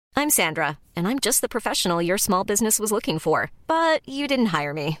I'm Sandra, and I'm just the professional your small business was looking for. But you didn't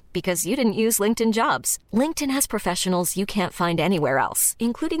hire me because you didn't use LinkedIn Jobs. LinkedIn has professionals you can't find anywhere else,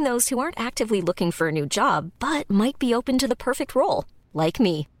 including those who aren't actively looking for a new job, but might be open to the perfect role, like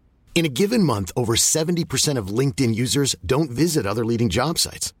me. In a given month, over 70% of LinkedIn users don't visit other leading job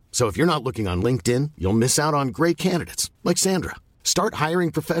sites. So if you're not looking on LinkedIn, you'll miss out on great candidates like Sandra. Start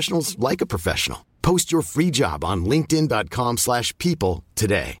hiring professionals like a professional. Post your free job on linkedin.com/people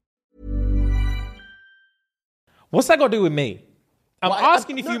today. What's that got to do with me? I'm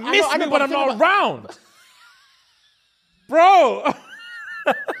asking if you miss me when I'm not around. Bro.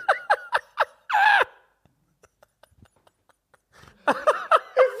 If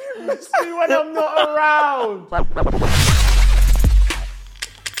you miss me when I'm not around.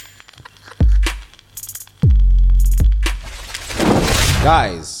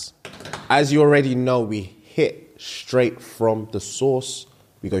 Guys, as you already know, we hit straight from the source.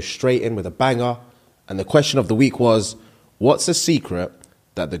 We go straight in with a banger. And the question of the week was, what's a secret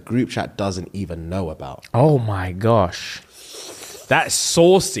that the group chat doesn't even know about? Oh my gosh. That's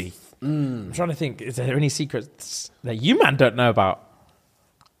saucy. I'm trying to think, is there any secrets that you man don't know about?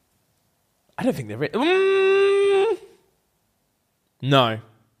 I don't think there is. No,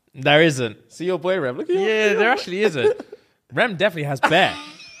 there isn't. See your boy, Rem. Look at you. Yeah, there actually isn't. Rem definitely has bear.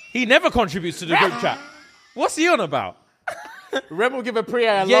 He never contributes to the group chat. What's he on about? Rem will give a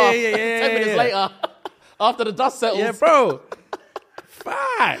pre-air laugh 10 minutes later after the dust settles. Yeah, bro.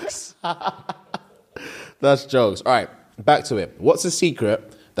 Facts. That's jokes. All right, back to it. What's a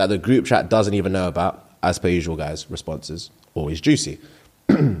secret that the group chat doesn't even know about? As per usual, guys, responses always juicy.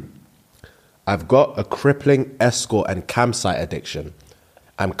 I've got a crippling escort and campsite addiction.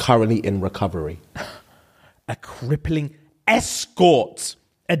 I'm currently in recovery. A crippling escort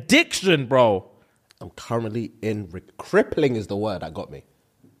addiction, bro. I'm currently in... crippling is the word that got me.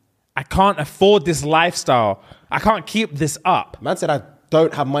 I can't afford this lifestyle. I can't keep this up. Man said I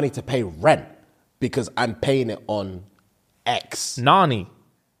don't have money to pay rent because I'm paying it on X. Nani.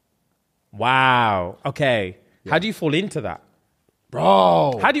 Wow. Okay. Yeah. How do you fall into that?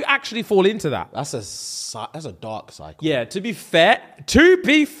 Bro. How do you actually fall into that? That's a dark cycle. Yeah, to be fair, talk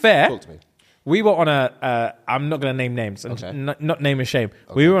to me. We were on I'm not going to name names, Okay. not name and shame.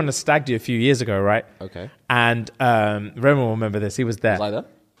 Okay. We were on a stag do a few years ago, right? Okay. And Roman will remember this. He was there. Was I there?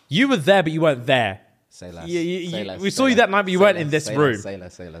 You were there, but you weren't there. Say less. Say less. We saw you that night, but you weren't in this room. Say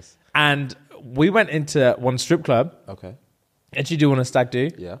less. And we went into one strip club. Okay. Actually do on a stag do.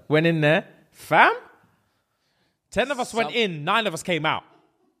 Yeah. Went in there. Fam? 10 of us went in, 9 of us came out.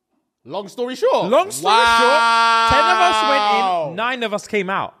 Long story short. 10 of us went in, 9 of us came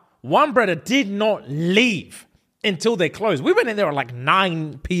out. One brother did not leave until they closed. We went in there at like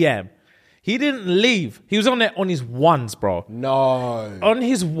 9 p.m. He didn't leave. He was on there on his ones, bro. No. On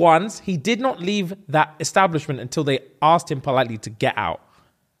his ones, he did not leave that establishment until they asked him politely to get out.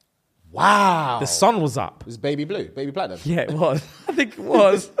 Wow. The sun was up. It was baby blue, baby platinum. Yeah, it was. I think it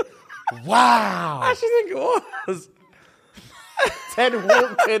was. Wow. I actually think it was. 10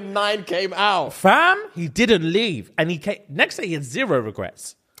 walked in, 9 came out. Fam, he didn't leave. And he came, next day he had 0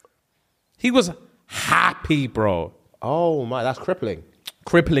 regrets. He was happy, bro. Oh my, that's crippling.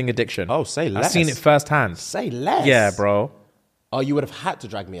 Crippling addiction. Oh, say less. I've seen it firsthand. Say less. Yeah, bro. Oh, you would have had to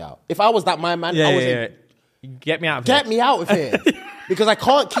drag me out. If I was that my man, I was Get me out of here. Get me out of here. Because I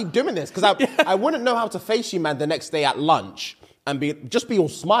can't keep doing this. Because I wouldn't know how to face you, man, the next day at lunch and just be all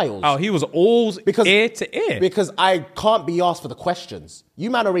smiles. Oh, he was all ear to ear. Because I can't be asked for the questions.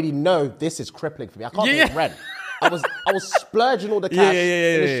 You man already know this is crippling for me. I can't pay rent. I was splurging all the cash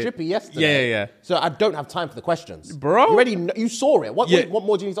in the strippy yesterday. Yeah. So I don't have time for the questions. Bro. You already know, you saw it. What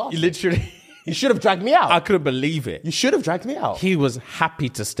more do you need to ask? Literally. You should have dragged me out. I couldn't believe it. You should have dragged me out. He was happy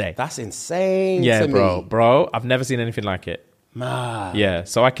to stay. That's insane yeah, to me. Bro, I've never seen anything like it. Man. Yeah,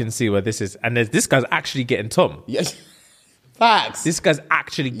 so I can see where this is. And this guy's actually getting Tom. Yes. Facts. This guy's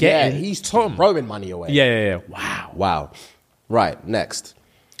actually getting he's Tom. Throwing money away. Yeah. Wow. Right, next.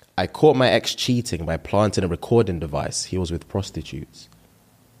 I caught my ex cheating by planting a recording device. He was with prostitutes.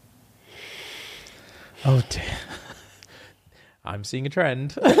 Oh, dear. I'm seeing a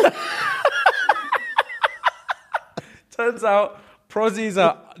trend. Turns out prozzies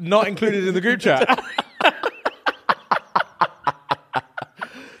are not included in the group chat.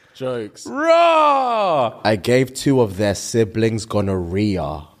 Jokes. Raw! I gave 2 of their siblings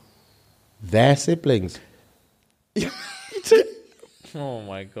gonorrhea. Their siblings. Oh,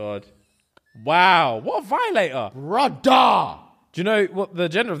 my God. Wow. What a violator. Brother. Do you know what the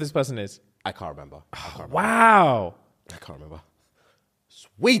gender of this person is? I can't remember. Wow. I can't remember.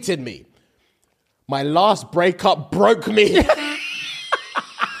 Sweetened me. My last breakup broke me.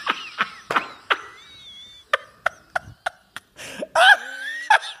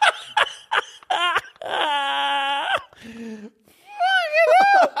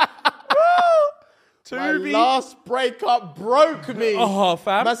 last breakup broke me. Oh,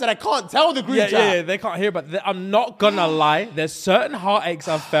 fam. Man said, I can't tell the group chat. Yeah, they can't hear, but I'm not gonna lie. There's certain heartaches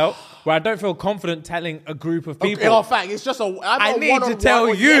I've felt where I don't feel confident telling a group of people. In fact, it's just I need to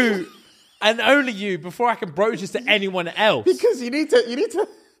tell you and only you before I can broach this to anyone else. Because you need to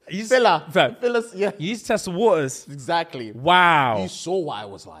fill us, yeah. You need to test the waters. Exactly. Wow. You saw what I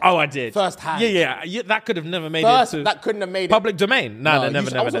was like. Oh, I did. First hand. Yeah. That could have never made it to that couldn't have made public domain. No,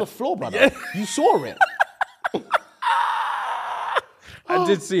 never. I was on the floor, brother. Yeah. You saw it. I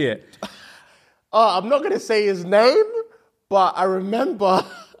did see it. I'm not going to say his name, but I remember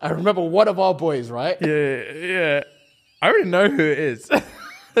one of our boys, right? Yeah. I already know who it is.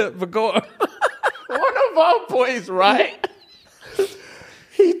 But go on. One of our boys, right?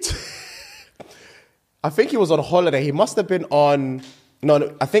 I think he was on holiday. He must have been on...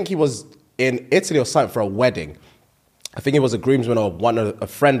 No, I think he was in Italy or something for a wedding. I think he was a groomsman or a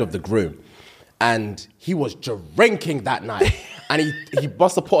friend of the groom. And he was drinking that night. And he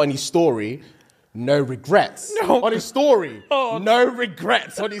must have put on his story, no regrets. No. On his story. Oh. No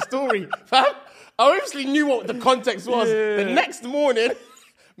regrets on his story. Fam, I obviously knew what the context was. Yeah. The next morning...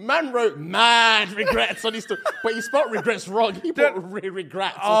 Man wrote mad regrets on his story, but he spelled regrets wrong. He put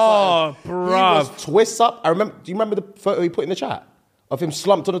regrets. Oh, bruv. He was twist up. Do you remember the photo he put in the chat of him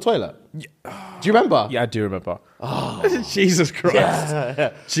slumped on the toilet? Do you remember? Yeah, I do remember. Oh. Jesus Christ.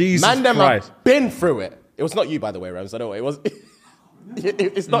 Yeah. Jesus Man, them Christ. have been through it. It was not you, by the way, Rams. I know it was.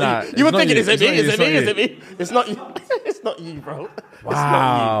 It's not Nah, you. You were thinking, is it me? Is it me? It's not you. It's not you, bro. Wow. It's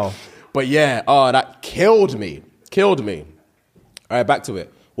not you. But yeah, that killed me. All right, back to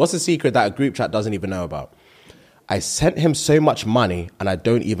it. What's the secret that a group chat doesn't even know about? I sent him so much money and I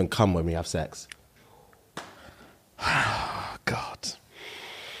don't even come when we have sex. Oh, God.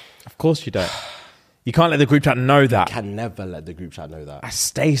 Of course you don't. You can't let the group chat know that. Can never let the group chat know that. I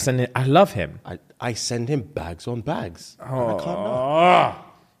stay sending... I love him. I send him bags on bags. Oh. I can't know.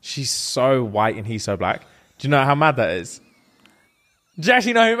 She's so white and he's so black. Do you know how mad that is? Do you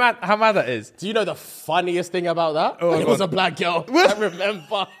actually know how mad that is? Do you know the funniest thing about that? Oh, it was a black girl. I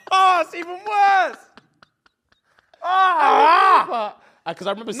remember. Oh, it's even worse. Because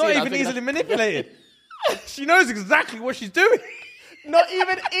I remember Not seeing even easily manipulated. She knows exactly what she's doing. Not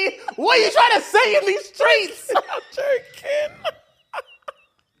even... What are you trying to say in these streets? I'm joking.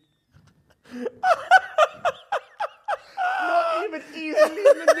 Not even easily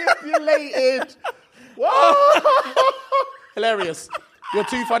manipulated. Whoa. Hilarious. You're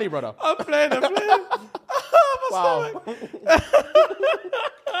too funny, brother. I'm playing. Wow.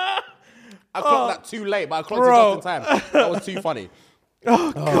 I clocked that too late, but I clocked it just in time. That was too funny.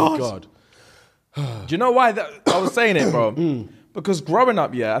 Oh, God. Do you know why I was saying it, bro? Because growing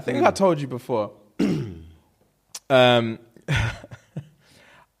up, I think I told you before.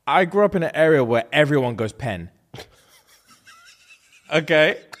 I grew up in an area where everyone goes pen.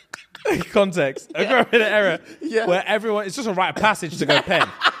 Okay? Context. I grew up in an area where everyone... It's just a rite of passage to go pen.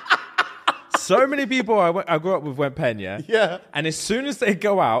 So many people I grew up with went pen, Yeah. And as soon as they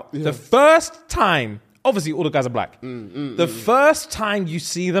go out, the first time... Obviously, all the guys are black. The first time you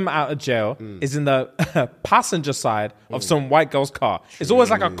see them out of jail is in the passenger side of some white girl's car. True. It's always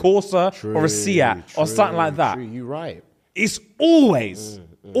like a Corsa or a Seat or something like that. True. You're right. It's always.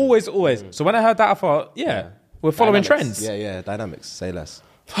 So when I heard that, I thought, we're following trends. Yeah. Dynamics. Say less.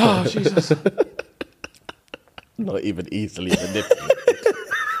 Oh, Jesus. Not even easily manipulated.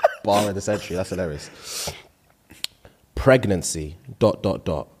 Bar of the century. That's hilarious. Pregnancy. ...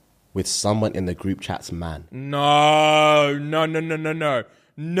 with someone in the group chat's man. No.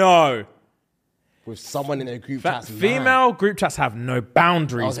 With someone in the group chat's man. Female group chats have no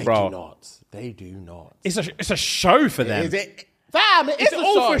boundaries, bro. They do not. It's a show for them. Is it? Fam, it's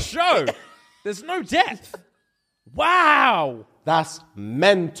all for show. There's no depth. Wow. That's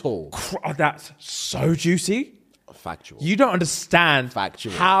mental. That's so juicy. Factual. You don't understand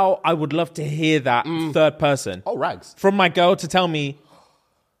how I would love to hear that third person. Oh, rags. From my girl to tell me,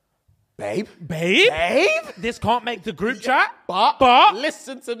 Babe? This can't make the group chat. But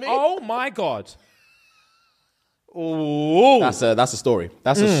listen to me. Oh my God. Oh. That's a story.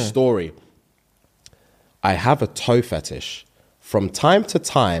 That's a story. I have a toe fetish. From time to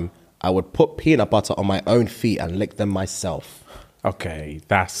time, I would put peanut butter on my own feet and lick them myself. Okay,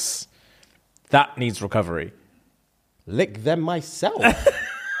 that needs recovery. Lick them myself.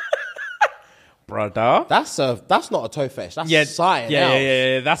 Brother. That's not a toe fetish. That's science.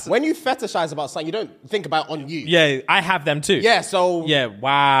 Yeah. That's when you fetishize about something, you don't think about on you. Yeah, I have them too. Yeah, so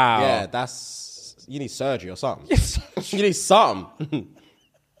wow. Yeah, you need surgery or something. You need something.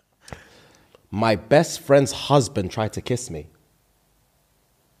 My best friend's husband tried to kiss me.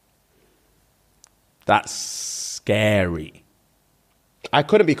 That's scary. I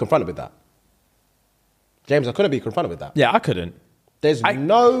couldn't be confronted with that. James, I couldn't be confronted with that. Yeah, I couldn't. There's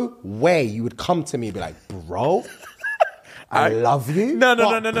no way you would come to me and be like, bro, I love you. No.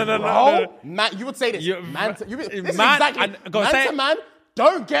 Man, you would say this. You- Man to, you, this is man- exactly, and- go on, man say to it. man,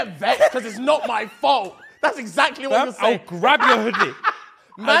 don't get vexed because it's not my fault. That's exactly what you're I'll saying. grab your hoodie.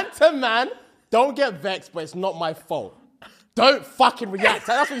 Man to man, don't get vexed, but it's not my fault. Don't fucking react.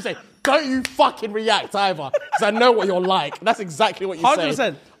 That's what you say. Don't you fucking react either, because I know what you're like. That's exactly what you're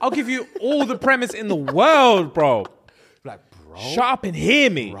saying. 100%. I'll give you all the premise in the world, bro. Like, bro, Shut up and hear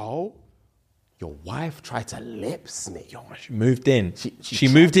me. bro, your wife tried to lips me. She moved in. She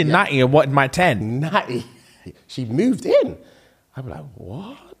tried- moved in yeah. 90 and what in my 10? Natty. She moved in. I'd be like,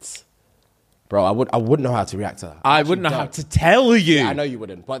 what? Bro, I wouldn't know how to react to that. I wouldn't know how to tell you. Yeah, I know you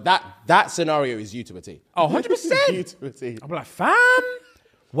wouldn't. But that scenario is you to a T. Oh, 100%. You to a T. I'm like, fam,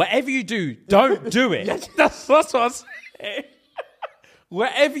 whatever you do, don't do it. That's what I'm saying.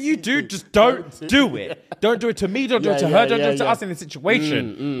 Whatever you do, just don't do it. Don't do it to me, don't do it to her, don't do it to us in a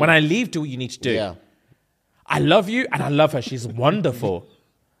situation. When I leave, do what you need to do. Yeah. I love you and I love her. She's wonderful.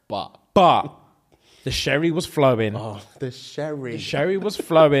 But the sherry was flowing. the sherry. Sherry was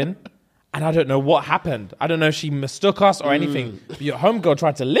flowing, and I don't know what happened. I don't know if she mistook us or anything. But your homegirl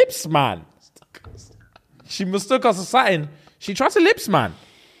tried to lips, man. She mistook us or something. She tried to lips, man.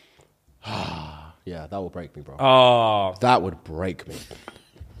 Yeah, that will break me, bro. Oh. That would break me.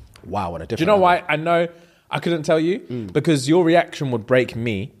 Wow, on a different Do you know level. why I know I couldn't tell you? Because your reaction would break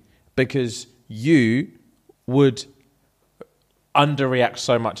me, because you would underreact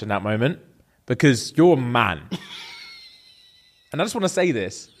so much in that moment, because you're a man. And I just want to say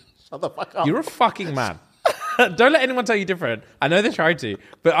this. Shut the fuck up. You're a fucking man. Don't let anyone tell you different. I know they try to,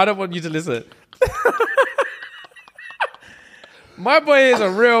 but I don't want you to listen. My boy is a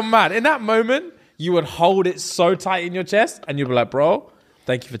real man. In that moment, you would hold it so tight in your chest and you'd be like, bro,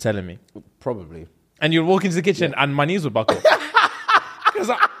 thank you for telling me. Probably. And you'd walk into the kitchen and my knees would buckle.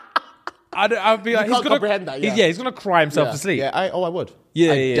 Because I'd be like, can't comprehend that, yeah. He's going to cry himself to sleep. Yeah, I would.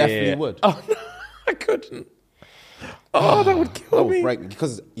 Yeah, I yeah, definitely yeah. would. Oh, no, I couldn't. Oh, that would kill That me. would break me.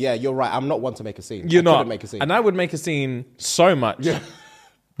 Because, yeah, you're right. I'm not one to make a scene. You're I not. couldn't make a scene. And I would make a scene so much. Yeah.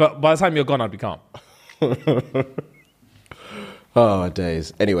 But by the time you're gone, I'd be calm. Oh,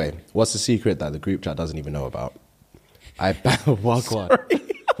 days. Anyway, what's the secret that the group chat doesn't even know about? Walk one.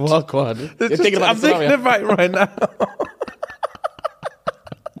 Walk one. I'm thinking about it right now.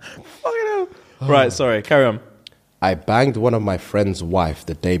 Fucking hell. Right, sorry. Carry on. I banged one of my friend's wife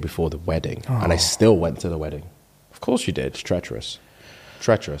the day before the wedding, and I still went to the wedding. Of course you did. It's treacherous.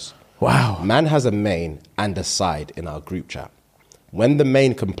 Treacherous. Wow. Man has a main and a side in our group chat. When the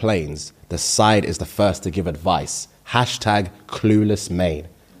main complains, the side is the first to give advice. #clueless main.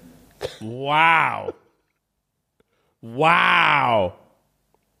 Wow. Wow.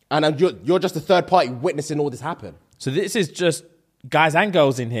 And you're just a third party witnessing all this happen. So this is just guys and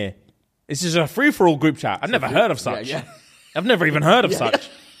girls in here. This is a free-for-all group chat. I've never heard of such. Yeah. I've never even heard of such.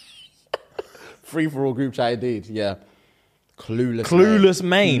 Free for all group chat indeed, yeah. Clueless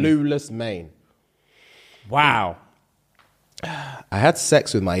main. Clueless main. Wow. I had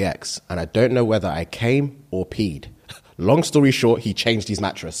sex with my ex, and I don't know whether I came or peed. Long story short, he changed his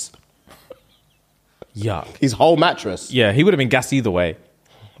mattress. Yuck. His whole mattress. Yeah, he would have been gassed either way.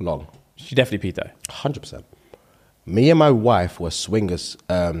 Long. She definitely peed though. 100%. Me and my wife were swingers.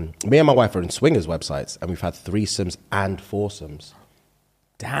 Me and my wife are in swingers websites, and we've had threesomes and foursomes.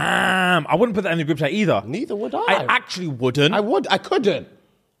 Damn. I wouldn't put that in the group chat either. Neither would I. I actually wouldn't. I couldn't.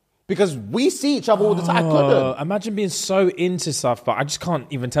 Because we see each other all the time. I couldn't. Imagine being so into stuff, but I just can't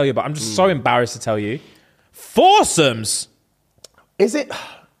even tell you. But I'm just so embarrassed to tell you. Foursomes. Is it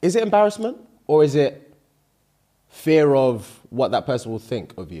embarrassment, or is it fear of what that person will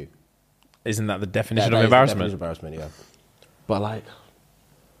think of you? Isn't that the definition That of is the embarrassment? definition of embarrassment, yeah. But like,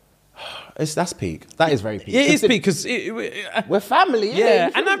 that's peak. That is very peak. It is because We're family, yeah,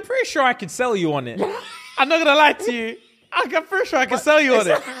 innit? and I'm pretty sure I could sell you on it. I'm not gonna lie to you. I'm pretty sure I could sell you on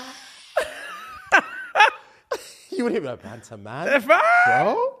it. You would hit me like, man to man.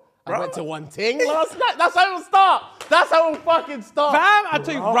 Fam, I went to one ting last night. That's how it will start. That's how it will fucking start. I'll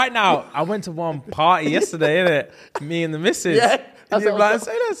tell you right now. I went to one party yesterday, innit? Me and the missus. Yeah, And that's you're what like, I'm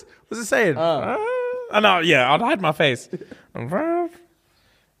say this. What's it saying? I know, yeah, I'd hide my face. There's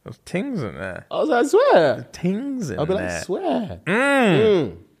tings in there. I was like, I swear. Tings in I'll be there. like, swear.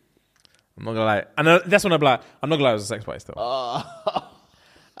 I'm not gonna lie. And that's when I'll be like, I'm not gonna lie, it was a sex party still.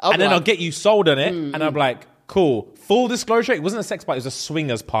 And then I'll get you sold on it, and I'll be like, cool. Full disclosure, it wasn't a sex party, it was a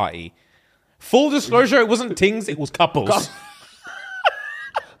swingers party. Full disclosure, it wasn't tings, it was couples.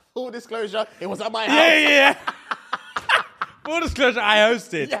 Full disclosure, it was at my house. Yeah. Full disclosure, I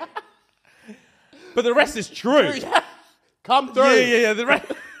hosted. Yeah. But the rest is true. Yeah. Come through. Yeah. The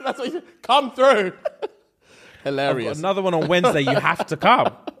rest. That's what you said. Come through. I've got Hilarious. another one on Wednesday. You have to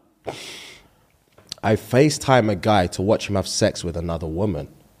come. I FaceTime a guy to watch him have sex with another woman.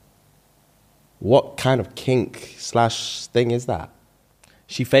 What kind of kink / thing is that?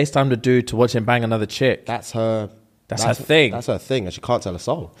 She FaceTimed a dude to watch him bang another chick. That's her thing. That's her thing, and she can't tell a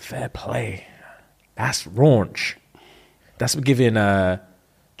soul. Fair play. That's raunch. That's giving. Do you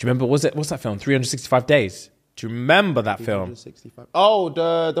remember? What's that film? 365 Days. Do you remember that film? 365. Oh,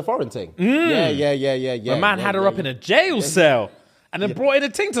 the foreign thing. Yeah. The man had her up in a jail cell and then brought in a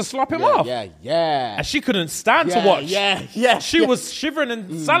ting to slop him off. Yeah. And she couldn't stand to watch. Yeah. She was shivering and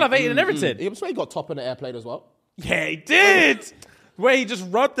salivating and everything. He was he got top on the airplane as well. Yeah, he did. Where he just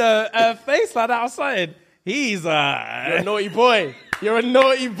rubbed her face like that outside. He's You're a naughty boy. You're a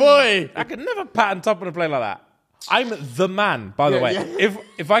naughty boy. I could never pat on top of the plane like that. I'm the man, by the way. Yeah.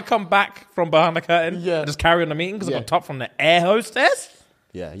 If I come back from behind the curtain and just carry on the meeting because I got top from the air hostess,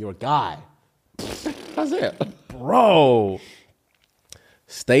 Yeah, you're a guy. That's it. bro.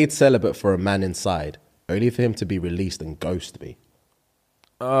 Stayed celibate for a man inside, only for him to be released and ghost me.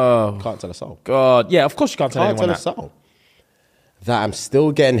 Oh, Can't tell a soul. God. Yeah, of course you can't tell Can't anyone tell that. a soul. That I'm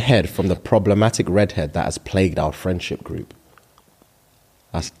still getting head from the problematic redhead that has plagued our friendship group.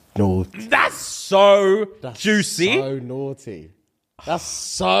 That's naughty. That's so juicy. So naughty. That's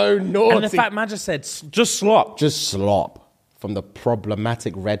so naughty. And the fact man just said, just slop. Just slop from the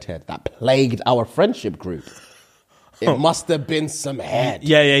problematic redhead that plagued our friendship group. It must have been some head.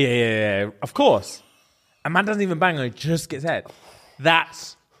 Yeah. Of course. A man doesn't even bang her, he just gets head.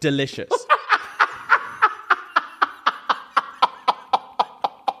 That's delicious.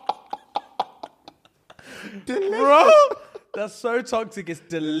 Bro, that's so toxic, it's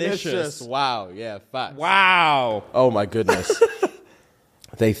delicious. Wow. Yeah, facts. Wow. Oh my goodness.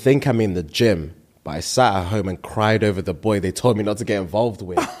 They think I'm in the gym, but I sat at home and cried over the boy they told me not to get involved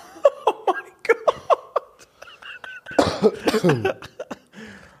with.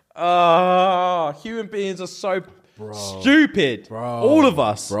 Human beings are so stupid. All of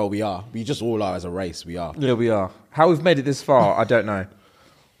us. Bro, we are. We just all are as a race. We are. Yeah, we are. How we've made it this far, I don't know.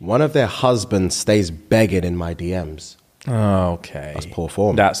 One of their husbands stays begging in my DMs. Okay. That's poor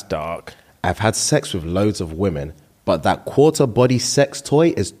form. That's dark. I've had sex with loads of women, but that quarter body sex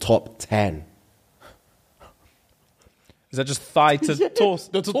toy is top 10. Is that just thigh to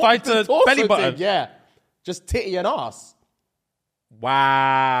torso? Thigh to belly button? Yeah. Just titty and ass.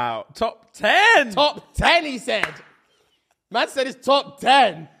 Wow. Top 10. Top 10, he said. Man said it's top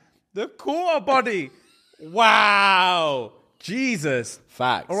 10. The quarter body. Wow. Jesus.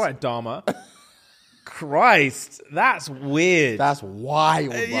 Facts. All right, Dharma. Christ. That's weird. That's wild,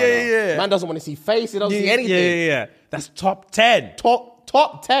 brother. Yeah. Man doesn't want to see face. He doesn't see anything. Yeah. That's top 10.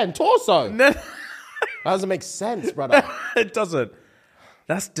 Top 10 torso. No. That doesn't make sense, brother. It doesn't.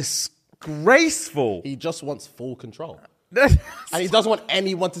 That's disgraceful. He just wants full control. And he doesn't want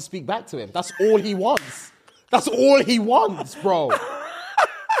anyone to speak back to him. That's all he wants. That's all he wants, bro.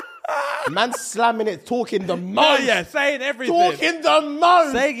 Man slamming it, talking the most. Oh, yeah, saying everything. Talking the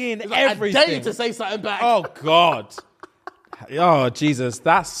most. Saying It's everything. I dare you to say something back. Oh, God. Oh, Jesus.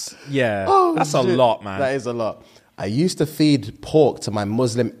 That's a lot, man. That is a lot. I used to feed pork to my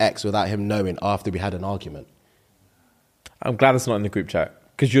Muslim ex without him knowing after we had an argument. I'm glad it's not in the group chat.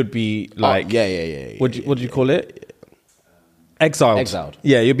 Because you'd be like... Yeah. What do you call it? Exiled. Exiled.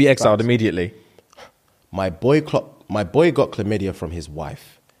 Yeah, you'd be exiled immediately. My boy got chlamydia from his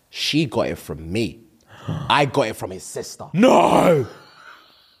wife. She got it from me. I got it from his sister. No!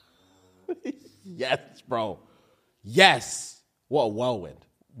 Yes, bro. Yes. What a whirlwind.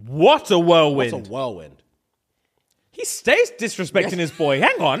 What a whirlwind. What a whirlwind. He stays disrespecting his boy.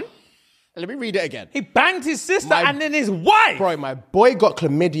 Hang on. Let me read it again. He banged his sister and then his wife. Bro, my boy got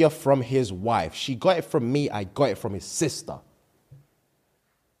chlamydia from his wife. She got it from me. I got it from his sister.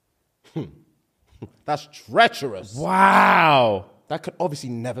 That's treacherous. Wow. That could obviously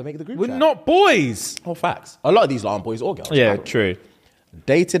never make the group We're chat. not boys. Oh, facts. A lot of these aren't boys or girls. Yeah, true.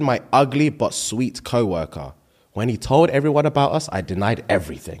 Dated my ugly but sweet coworker. When he told everyone about us, I denied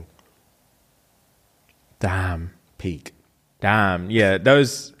everything. Damn. Peak. Damn. Yeah,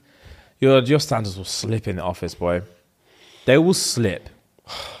 those... Your standards will slip in the office, boy. They will slip.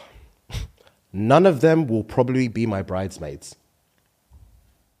 None of them will probably be my bridesmaids.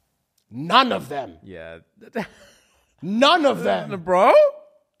 None of them. Yeah. None of them. Bro?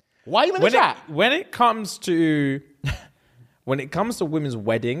 Why are you in the chat? When it comes to women's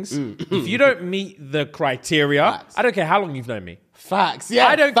weddings, if you don't meet the criteria, Facts. I don't care how long you've known me. Facts, yeah.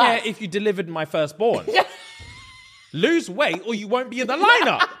 I don't facts. care if you delivered my firstborn. Lose weight or you won't be in the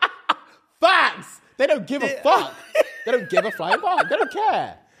lineup. Facts. They don't give a fuck. They don't give a flying fuck. They don't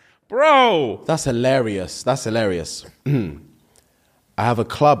care. Bro. That's hilarious. That's hilarious. I have a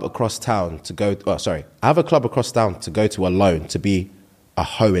club across town to go... I have a club across town to go to alone to be a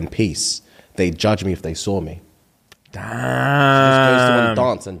hoe in peace. They judge me if they saw me. Damn. She just goes to one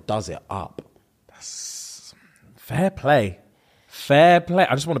dance and does it up. Fair play. Fair play.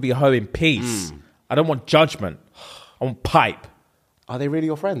 I just want to be a hoe in peace. I don't want judgment. I want pipe. Are they really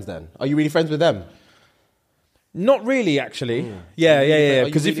your friends then? Are you really friends with them? Not really, actually. Yeah.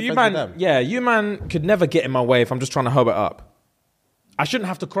 Because if really you friends man, with them? you man could never get in my way if I'm just trying to hoe it up. I shouldn't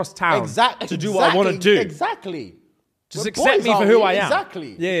have to cross town to do what I want to do. Exactly. Just We're accept boys, me for aren't who we? I am.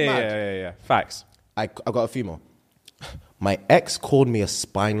 Exactly. Yeah. Facts. I've got a few more. My ex called me a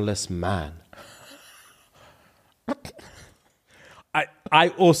spineless man. I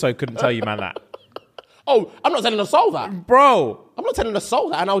also couldn't tell you, man, that. Oh, I'm not telling a soul that. Bro. I'm not telling a soul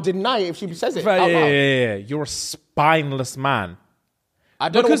that, and I'll deny it if she says it Yeah, out loud. yeah. You're a spineless man. I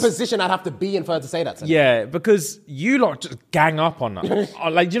don't know what position I'd have to be in for her to say that to me. Yeah, because you lot just gang up on her.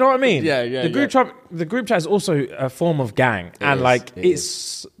 Like, do you know what I mean? Yeah. The group chat is also a form of gang.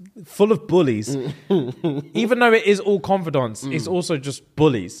 It's full of bullies. Even though it is all confidants, it's also just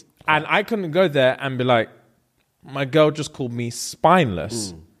bullies. And I couldn't go there and be like, my girl just called me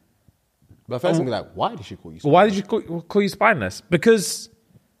spineless. But first thing, like, why did she call you spineless? Why did you call you spineless? Because,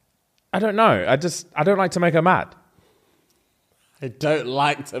 I don't know. I don't like to make her mad. I don't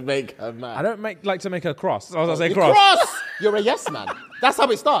like to make her mad. I don't like to make her cross. I was going to say cross. Cross! You're a yes man. That's how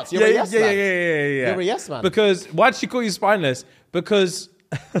it starts. You're a yes man. Yeah. You're a yes man. Because, why did she call you spineless? Because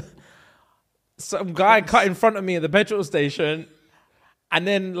some guy cut in front of me at the petrol station and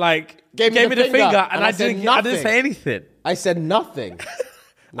then, like, gave me the finger and I didn't say anything. I said nothing.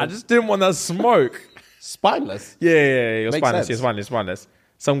 I just didn't want that smoke. Spineless? Yeah. You're Makes spineless. sense. You're spineless.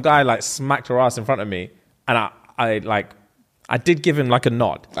 Some guy, like, smacked her ass in front of me and I did give him, like, a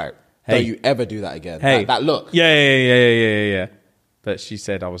nod. Right. Hey. Don't you ever do that again. Hey. That look. Yeah. But she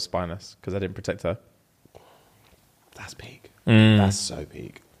said I was spineless because I didn't protect her. That's peak. That's so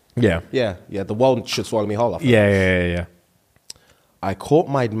peak. Yeah. Yeah. The world should swallow me whole. Yeah. I caught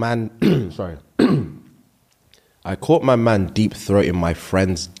my man... Sorry. I caught my man deep throating my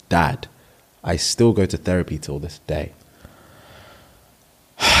friend's dad. I still go to therapy till this day.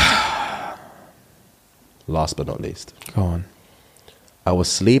 Last but not least. Go on. I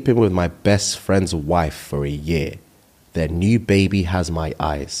was sleeping with my best friend's wife for a year. Their new baby has my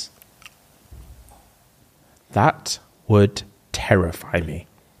eyes. That would terrify me.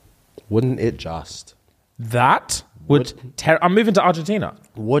 Wouldn't it just? That would I'm moving to Argentina.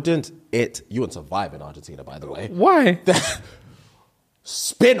 Wouldn't it? You wouldn't survive in Argentina, by the way. Why?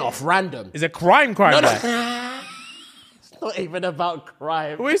 Spin-off random. Is it crime there? It's not even about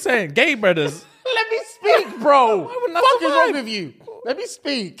crime. What are you saying? Gay brothers? Let me speak, bro. Why wouldn't I What is wrong survive? with you? Let me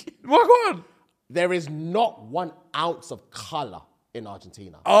speak. What on? There is not 1 ounce of color in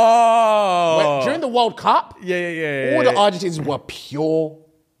Argentina. Oh. During the World Cup, Yeah. all the Argentines were pure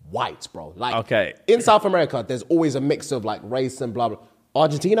white, bro. Like, Okay. in South America, there's always a mix of, like, race and blah, blah.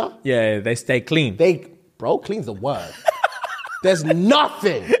 Argentina, Yeah, they stay clean. clean's the word. There's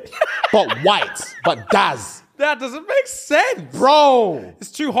nothing but white, but Daz. That doesn't make sense. Bro.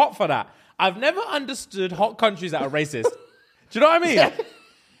 It's too hot for that. I've never understood hot countries that are racist. Do you know what I mean?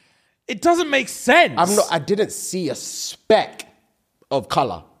 It doesn't make sense. I didn't see a speck of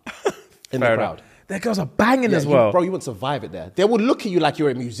color in the Fair crowd. enough. Their girls are banging as well. Bro, you wouldn't survive it there. They would look at you like you're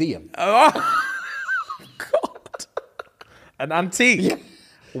a museum. Oh, God. An antique. Yeah.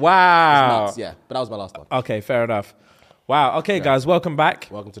 Wow. Nuts, yeah, but that was my last one. Okay, fair enough. Wow. Okay, guys, welcome back.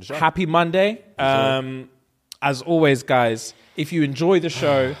 Welcome to the show. Happy Monday. As always, guys, if you enjoy the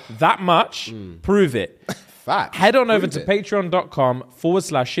show that much, prove it. Facts. Head on over Prove to it.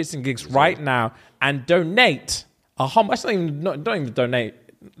 patreon.com/ShxtnGigs right now and donate a humble. Don't even donate.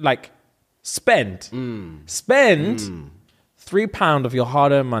 Like, spend £3 of your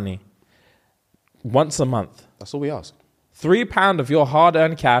hard-earned money once a month. That's all we ask. £3 of your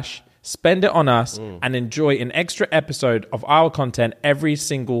hard-earned cash. Spend it on us and enjoy an extra episode of our content every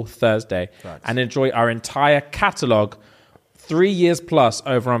single Thursday. Facts. And enjoy our entire catalogue, 3 years plus,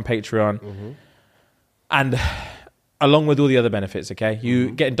 over on Patreon. And along with all the other benefits, okay?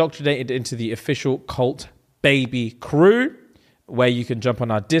 You get indoctrinated into the official Cult Baby crew, where you can jump on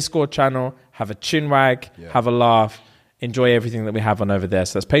our Discord channel, have a chinwag, have a laugh, enjoy everything that we have on over there.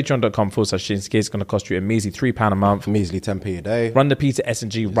 So that's patreon.com/ShxtnGigs. It's going to cost you a measly £3 a month. Measly 10p a day. Run the P to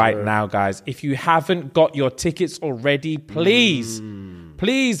S&G right now, guys. If you haven't got your tickets already, please,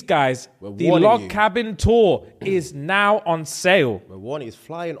 guys, the Log Cabin Tour is now on sale. We're warning, it's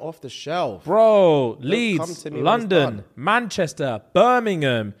flying off the shelf. Bro, Leeds, London, Manchester,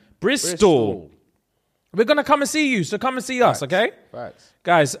 Birmingham, Bristol. We're going to come and see you, so come and see us, okay? Facts.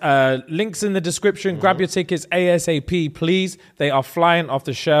 Guys, links in the description. Grab your tickets ASAP, please. They are flying off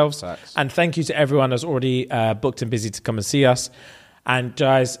the shelves. Facts. And thank you to everyone that's already booked and busy to come and see us. And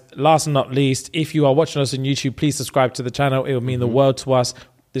guys, last and not least, if you are watching us on YouTube, please subscribe to the channel. It will mean the world to us.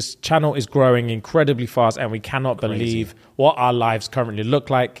 This channel is growing incredibly fast, and we cannot believe what our lives currently look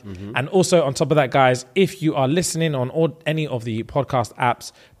like. And also, on top of that, guys, if you are listening on any of the podcast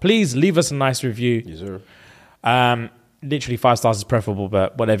apps, please leave us a nice review. Yes, sir. Literally 5 stars is preferable,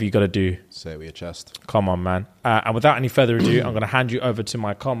 but whatever you got to do. Say it with your chest. Come on, man. And without any further ado, I'm going to hand you over to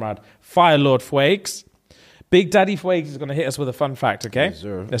my comrade, Firelord Fuegs. Big Daddy Fuegs is going to hit us with a fun fact, okay? Yes,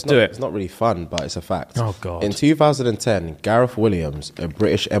 sir. Let's do it. It's not really fun, but it's a fact. Oh, God. In 2010, Gareth Williams, a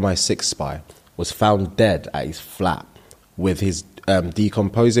British MI6 spy, was found dead at his flat with his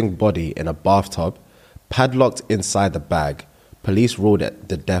decomposing body in a bathtub, padlocked inside the bag. Police ruled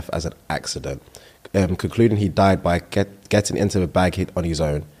the death as an accident, concluding he died by getting into the bag hit on his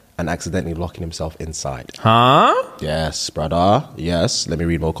own and accidentally locking himself inside. Huh? Yes, brother. Yes. Let me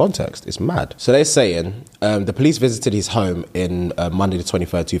read more context. It's mad. So they're saying the police visited his home in Monday the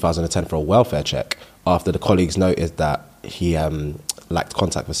 23rd, 2010 for a welfare check after the colleagues noticed that he lacked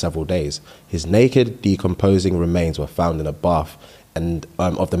contact for several days. His naked, decomposing remains were found in a bath and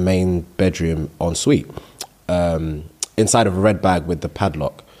of the main bedroom ensuite, inside of a red bag with the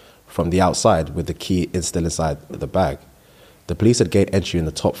padlock from the outside with the key still inside the bag. The police had gained entry in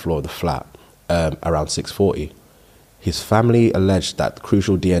the top floor of the flat around 6:40. His family alleged that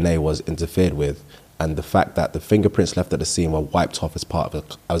crucial DNA was interfered with, and the fact that the fingerprints left at the scene were wiped off as part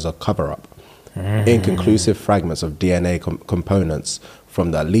of a cover-up. Inconclusive fragments of DNA components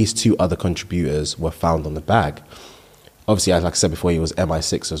from at least 2 other contributors were found on the bag. Obviously, like I said before, he was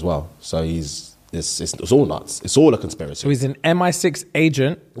MI6 as well, so it's all nuts. It's all a conspiracy. So he's an MI6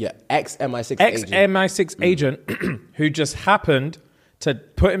 agent. Yeah, ex-MI6 agent. Ex-MI6 agent who just happened to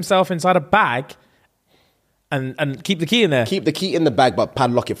put himself inside a bag and keep the key in there. Keep the key in the bag, but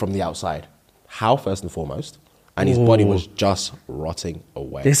padlock it from the outside. How, first and foremost? And his body was just rotting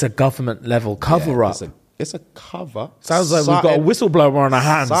away. This is a government level cover-up. It's a cover. Sounds like we've got a whistleblower on our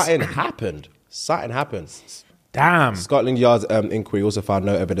hands. Something happened. Damn. Scotland Yard's inquiry also found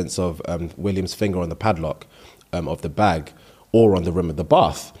no evidence of Williams' finger on the padlock of the bag or on the rim of the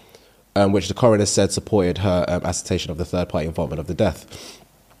bath, which the coroner said supported her assertion of the third-party involvement of the death.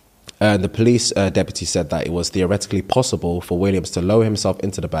 The police deputy said that it was theoretically possible for Williams to lower himself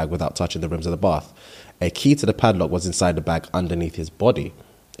into the bag without touching the rims of the bath. A key to the padlock was inside the bag underneath his body.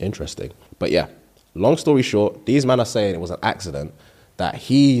 Interesting. But yeah, long story short, these men are saying it was an accident, that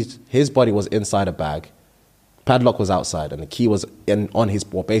his body was inside a bag, padlock was outside, and the key was on his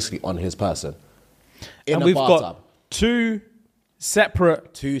person. And we've got two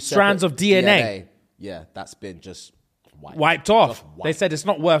separate strands of DNA. Yeah, that's been just wiped off. They said it's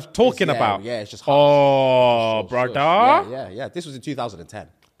not worth talking about. Yeah, it's just brother. Yeah. This was in 2010.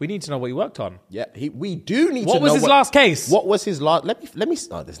 We need to know what he worked on. Yeah, we do need to know. What was his last case? What was his last? Let me.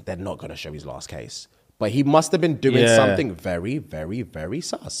 Oh, they're not going to show his last case. But he must have been doing something very, very, very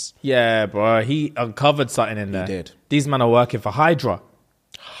sus. Yeah, bro. He uncovered something in there. He did. These men are working for Hydra.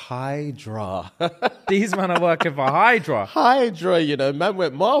 These men are working for Hydra. Man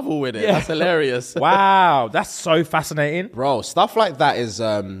went Marvel with it. Yeah. That's hilarious. Wow, that's so fascinating. Bro, stuff like that is...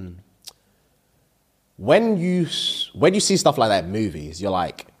 When you see stuff like that in movies, you're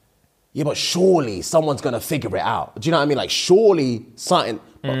like, yeah, but surely someone's going to figure it out. Do you know what I mean? Like, surely something...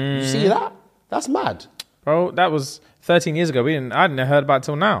 But you see that? That's mad. Bro, that was 13 years ago. I hadn't heard about it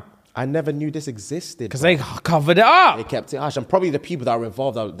till now. I never knew this existed. Because they covered it up. They kept it hush. And probably the people that are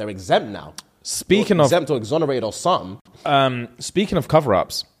involved, they're exempt now. Exempt or exonerated or something. Speaking of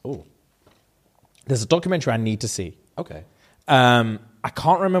cover-ups, oh, there's a documentary I need to see. Okay. I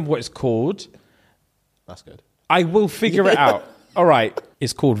can't remember what it's called. That's good. I will figure it out. All right.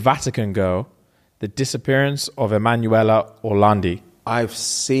 It's called Vatican Girl, The Disappearance of Emanuela Orlandi. I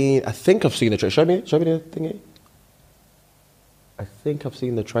think I've seen the trailer. Show me the thingy. I think I've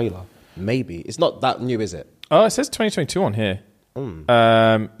seen the trailer. Maybe. It's not that new, is it? Oh, it says 2022 on here.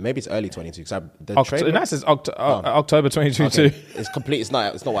 Maybe it's early 22. That says October 2022. Okay. It's complete. It's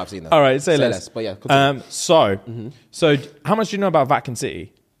not what I've seen. Though. All right, say less. But yeah, so how much do you know about Vatican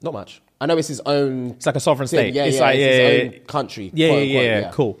City? Not much. I know it's his own. It's like a sovereign state. Yeah, it's yeah, like, it's his own country. Yeah, quote, yeah, unquote,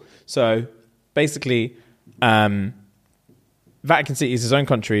 yeah. Cool. So basically, Vatican City is his own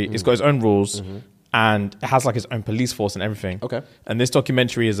country. It's got its own rules, and it has like its own police force and everything. Okay. And this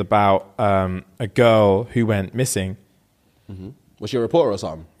documentary is about a girl who went missing. Was she a reporter or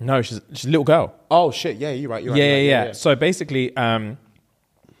something? No, she's a little girl. Oh shit! Yeah, you're right. Yeah. So basically,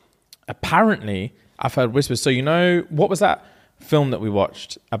 apparently, I've heard whispers. So you know, what was that film that we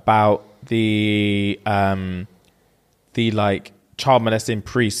watched about the like child molesting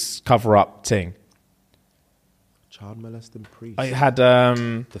priests cover up thing? Child molesting priest. I had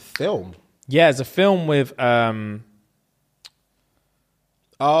the film. Yeah, it's a film with I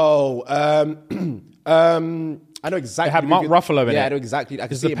know exactly. It had Mark Ruffalo in it. Yeah, I know exactly. I can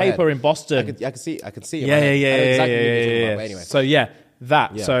There's see the it in my paper head. in Boston. I can see it. I can see it. Yeah. I know exactly what you're talking about, but anyway. So yeah,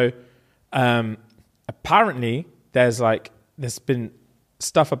 that. Yeah. So apparently there's been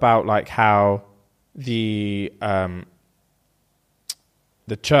stuff about like how the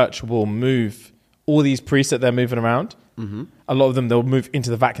church will move all these priests that they're moving around. A lot of them they'll move into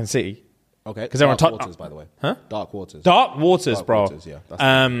the Vatican City. Okay. Because they're on top. Waters, by the way. Huh? Dark Waters. Dark Waters, bro. Waters, yeah.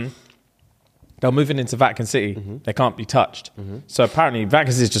 That's they're moving into Vatican City. They can't be touched. So apparently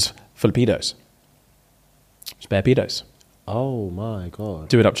Vatican City is just full of pedos. Just bare pedos. Oh my god.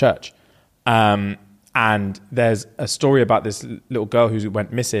 Do it up church. And there's a story about this little girl who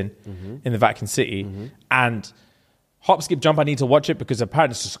went missing in the Vatican City. And hop, skip, jump, I need to watch it because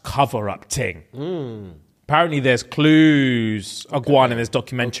apparently it's just a cover-up thing. Apparently there's clues of Guan in this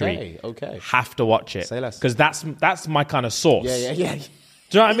documentary. Okay. Have to watch it. Say less. Because that's my kind of sauce. Yeah.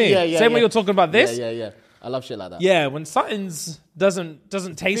 Do you know what I mean? Same way you're talking about this. Yeah. I love shit like that. Yeah, when something's doesn't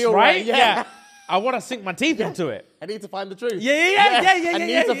taste Feel right, right, yeah. I want to sink my teeth into it. I need to find the truth. Yeah. I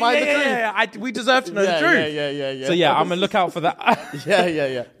need to find the truth. We deserve to know the truth. Yeah. So yeah, I'm gonna look out for that.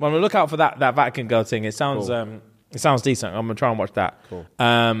 Yeah. I'm gonna look out for that Vatican girl thing. It sounds it sounds decent. I'm gonna try and watch that. Cool.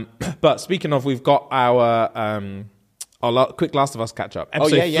 But speaking of, we've got our quick Last of Us catch up.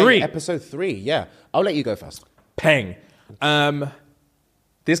 Episode 3. Episode 3. Yeah, I'll let you go first. Peng.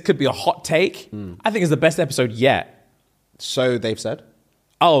 This could be a hot take. I think it's the best episode yet. So they've said.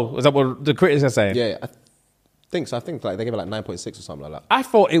 Oh, is that what the critics are saying? Yeah, I think so. I think like they gave it like 9.6 or something like that. I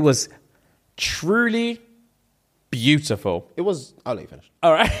thought it was truly beautiful. It was. I'll let you finish.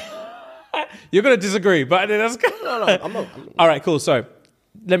 All right. You're going to disagree, but that's good. No, I'm not. All right, cool. So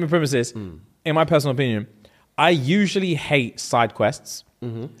let me premise this. In my personal opinion, I usually hate side quests.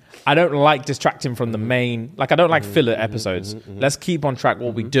 I don't like distracting from the main. Like, I don't like filler episodes. Let's keep on track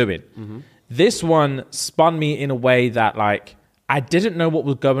what we're doing. This one spun me in a way that, like, I didn't know what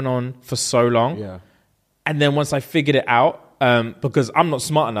was going on for so long. Yeah. And then once I figured it out, because I'm not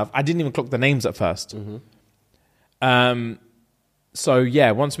smart enough, I didn't even clock the names at first. So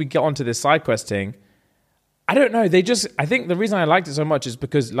yeah, once we get onto this side quest thing, I don't know. I think the reason I liked it so much is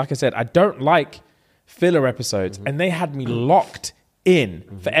because, like I said, I don't like filler episodes, and they had me locked in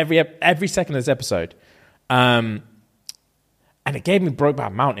for every second of this episode. And it gave me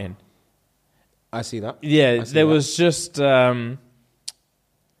Brokeback Mountain. I see that. Yeah, there was just, and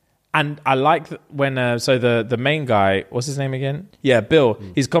I like when so the main guy, what's his name again? Yeah, Bill.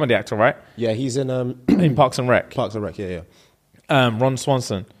 He's a comedy actor, right? Yeah, he's in In Parks and Rec. Parks and Rec. Yeah. Ron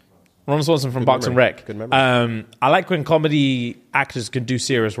Swanson from Parks and Rec. Good memory. I like when comedy actors can do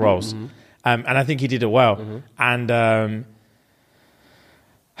serious roles, and I think he did it well. And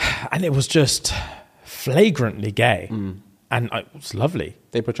it was just flagrantly gay, and it was lovely.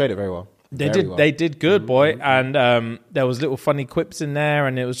 They portrayed it very well. They did good, boy. And there was little funny quips in there,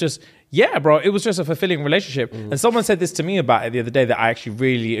 and it was just, yeah, bro, it was just a fulfilling relationship. And someone said this to me about it the other day that I actually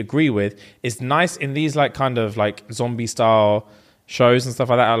really agree with. It's nice in these like kind of like zombie style shows and stuff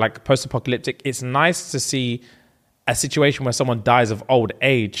like that, like post-apocalyptic. It's nice to see a situation where someone dies of old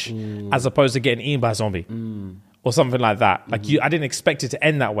age as opposed to getting eaten by a zombie. Or something like that. Like I didn't expect it to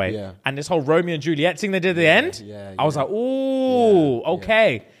end that way. Yeah. And this whole Romeo and Juliet thing they did at the end, I was like, ooh,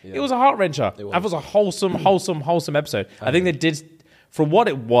 okay. Yeah. It was a heart wrencher. It was a wholesome episode. I think they did, for what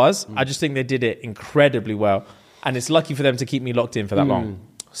it was, I just think they did it incredibly well. And it's lucky for them to keep me locked in for that long.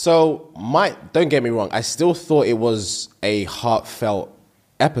 So, don't get me wrong, I still thought it was a heartfelt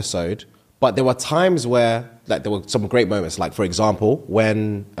episode, but there were times where like there were some great moments. Like, for example,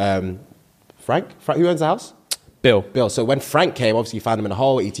 when Frank, who owns the house? Bill. So when Frank came, obviously he found him in a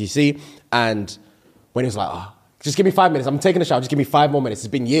hole, etc. And when he was like, just give me 5 minutes. I'm taking a shower. Just give me 5 more minutes. It's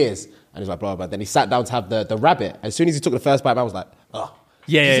been years. And he's like, blah, blah. Then he sat down to have the rabbit. As soon as he took the first bite, I was like, oh.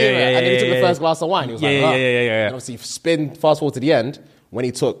 Yeah. And then he took the first glass of wine. He was like, oh. Yeah. And obviously fast forward to the end, when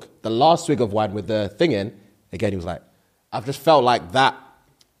he took the last swig of wine with the thing in, again, he was like, I've just felt like that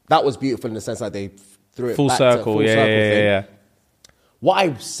that was beautiful in the sense that they threw it Full back circle. to full Yeah, circle yeah, thing. yeah. What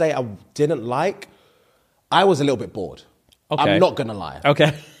I say I didn't like, I was a little bit bored. Okay. I'm not gonna lie.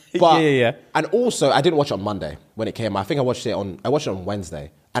 Okay. But, yeah. And also, I didn't watch it on Monday when it came out. I think I watched it on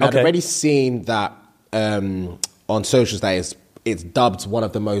Wednesday. And I'd Okay. already seen that on socials that it's dubbed one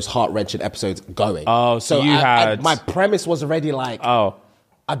of the most heart-wrenching episodes going. Oh, so you had... my premise was already like, Oh.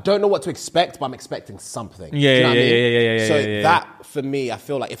 I don't know what to expect, but I'm expecting something. Yeah, Do you know what I yeah, mean? yeah. So yeah. that, for me, I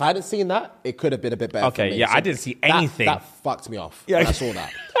feel like if I hadn't seen that, it could have been a bit better for Okay, me. yeah, So I didn't see anything. That fucked me off Yeah. when I saw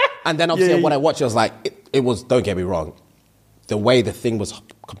that. And then obviously when I watched it, I was like, it was, don't get me wrong, the way the thing was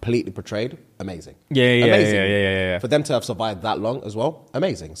completely portrayed, amazing. Yeah. Amazing. For them to have survived that long as well,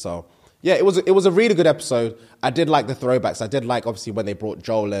 amazing. So, yeah, it was a really good episode. I did like the throwbacks. I did like, obviously, when they brought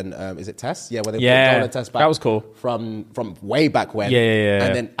Joel and, is it Tess? Yeah, when they brought Joel and Tess back. That was cool. From way back when. Yeah.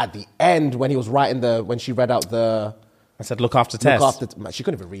 And then at the end, when he was writing when she read out the... I said, look after Tess. Man, she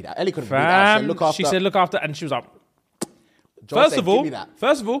couldn't even read it. Ellie couldn't read it out. She said, look after... She said, look after, and she was like... Joel First said, of all, "Give me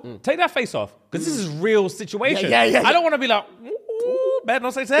that." take that face off, because this is real situation. Yeah. I don't want to be like, ooh, better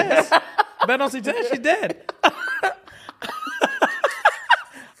not say Tess. Better not say Tess, she's dead.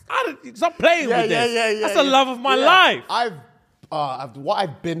 Stop playing with this. That's the love of my life. What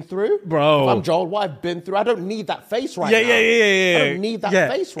I've been through, Bro. If I'm Joel, what I've been through, I don't need that face right Yeah. now. I don't need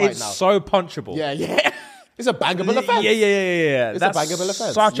that face right it's now. It's so punchable. Yeah. It's a bangable offense. Yeah. It's a bangable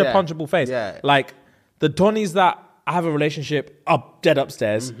offense. Such a Yeah. punchable face. Yeah. Like, the Donnies that I have a relationship up dead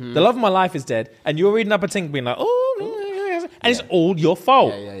upstairs, the love of my life is dead, and you're reading up a thing being like, oh, and it's all your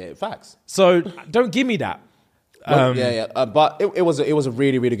fault. Yeah. Facts. So don't give me that. But it was a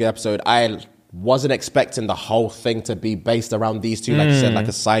really, really good episode. I wasn't expecting the whole thing to be based around these two, like you said, like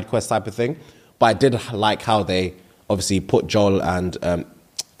a side quest type of thing. But I did like how they obviously put Joel and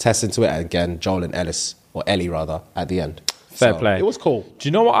Tess into it, and again, Joel and Ellie rather, at the end. Fair play. It was cool. Do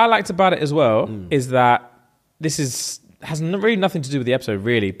you know what I liked about it as well? Is that this has really nothing to do with the episode,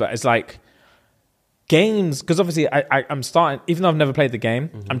 really, but it's like games, because obviously I'm starting, even though I've never played the game,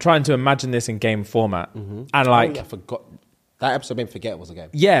 I'm trying to imagine this in game format. And like... I forgot. That episode made me forget it was a game.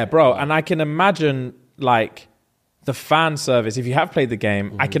 Yeah, bro. And I can imagine like the fan service. If you have played the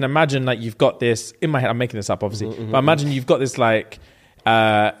game, I can imagine like you've got this, in my head, I'm making this up obviously, but imagine you've got this like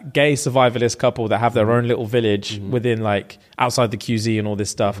gay survivalist couple that have their own little village within like outside the QZ and all this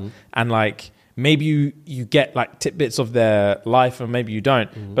stuff. And like maybe you get like tidbits of their life and maybe you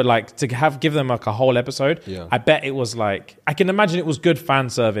don't, but like to give them like a whole episode, I bet it was like, I can imagine it was good fan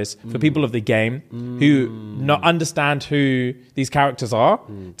service for people of the game who not understand who these characters are,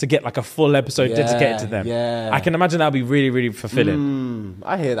 to get like a full episode dedicated to them. I can imagine that would be really, really fulfilling.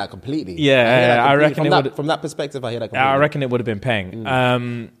 I hear that completely. I reckon from that perspective, I hear that completely. I reckon it would have been paying.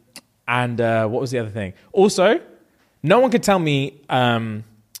 And what was the other thing? Also, no one could tell me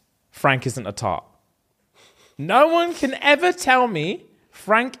Frank isn't a tart. No one can ever tell me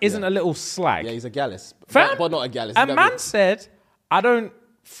Frank isn't a little slag. Yeah, he's a gallus. Fam, but not a gallus. A man said, I don't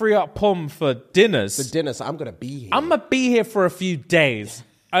free up Pom for dinners. For dinner, so I'm going to be here. I'm going to be here for a few days.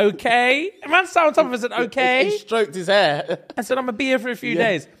 Okay? A man sat on top of us and said, okay. He stroked his hair. I said, I'm going to be here for a few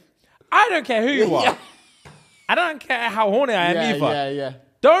days. I don't care who you are. I don't care how horny I am either. Yeah.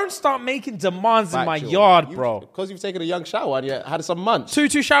 Don't start making demands in my yard, bro. Because you've taken a young shower and you had some munch. Two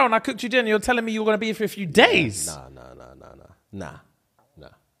shower and I cooked you dinner. You're telling me you're going to be here for a few days. Nah.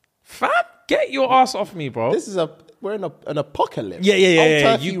 Fam, get your ass off me, bro. We're in an apocalypse.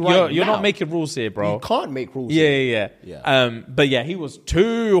 Yeah. You're not making rules here, bro. You can't make rules. Yeah. But yeah, he was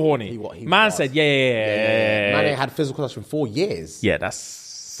too horny. Man said, yeah. Man ain't had physical touch for 4 years. Yeah,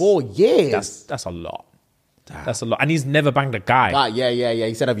 that's 4 years. That's a lot. That's a lot. And he's never banged a guy. Yeah.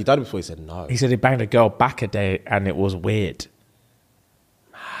 He said, have you done it before? He said, no. He said he banged a girl back a day and it was weird.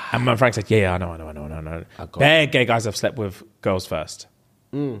 And my Frank said, yeah, I know. Bare gay guys have slept with girls first.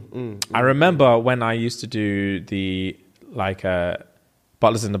 I remember when I used to do the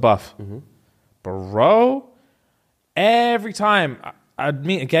Butlers in the Buff. Bro, every time I'd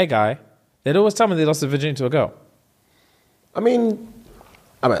meet a gay guy, they'd always tell me they lost their virginity to a girl. I mean,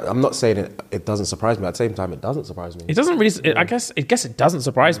 I'm not saying it doesn't surprise me. At the same time, it doesn't surprise me. It doesn't really. I guess it doesn't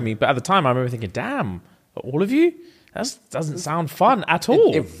surprise me. But at the time, I remember thinking, "Damn, all of you? That doesn't sound fun at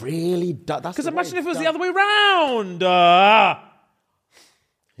all." It really does. Because imagine if it was the other way round.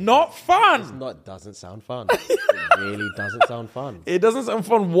 Not fun. It doesn't sound fun. It really doesn't sound fun. It doesn't sound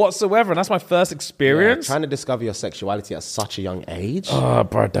fun whatsoever, and that's my first experience. Trying to discover your sexuality at such a young age. Oh,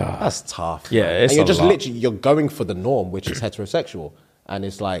 brother, that's tough. Yeah, man. it's and you're just lot. literally you're going for the norm, which is heterosexual, and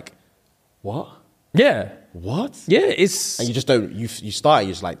it's like, what? Yeah. What? Yeah, it's... And you just don't... You start,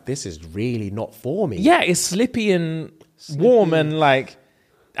 you're just like, this is really not for me. Yeah, it's slippy and warm and like...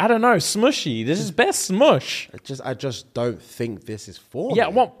 I don't know, smushy. This is best smush. I just don't think this is for me. Yeah, I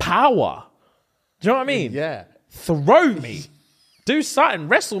want power. Do you know what I mean? Yeah. Throw me. Do something.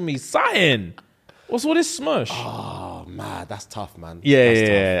 Wrestle me. Something. What's all this smush? Oh, man, that's tough, man. Yeah, that's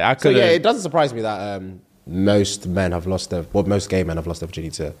yeah. Tough. So, yeah, it doesn't surprise me that most gay men have lost their virginity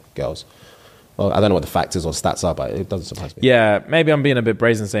to girls. Well, I don't know what the facts is or stats are, but it doesn't surprise me. Yeah, maybe I'm being a bit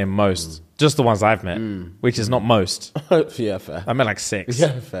brazen saying most. Just the ones I've met, which is not most. Yeah, fair. I meant like 6.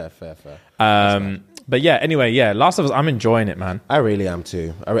 Yeah, fair. But yeah, anyway, yeah, Last of Us, I'm enjoying it, man. I really am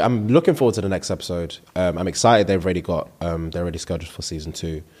too. I'm looking forward to the next episode. I'm excited they've already got, they're already scheduled for season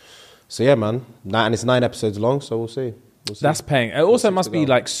 2. So yeah, man. And it's 9 episodes long, so we'll see. That's paying. It also must be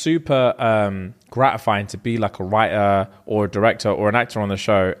like super gratifying to be like a writer or a director or an actor on the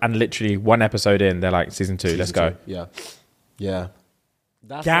show, and literally 1 episode in, they're like, season 2, let's go. Yeah.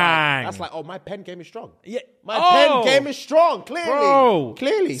 That's Gang. Like, oh, my pen game is strong. Yeah. My pen game is strong, clearly. Bro.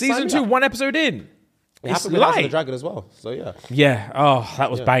 Clearly. Season 2, 1 episode in. It happened with House of the Dragon as well. So yeah. Yeah. Oh, that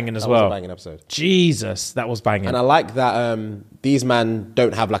was banging as well. That was a banging episode. Jesus, that was banging. And I like that these men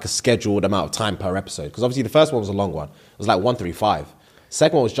don't have like a scheduled amount of time per episode. Because obviously the first one was a long one. It was like 135.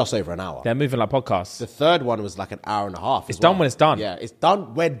 Second one was just over an hour. They're moving like podcasts. The third one was like an hour and a half. It's done when it's done. Yeah, it's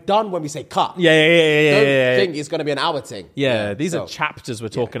done. We're done when we say cut. Yeah. Don't think it's going to be an hour thing. Yeah, these are chapters we're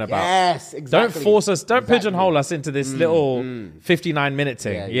talking about. Yes, exactly. Don't force us. Don't pigeonhole us into this little 59-minute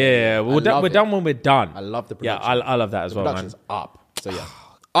thing. Yeah. We're done when we're done. I love the production. Yeah, I love that as well, man. Production's up. So yeah,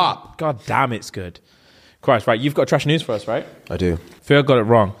 up. God damn, it's good. Christ, right? You've got trash news for us, right? I do. Phil got it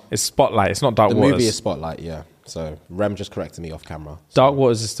wrong. It's Spotlight. It's not Dark Waters. The movie is Spotlight. Yeah. So Rem just corrected me off camera. Dark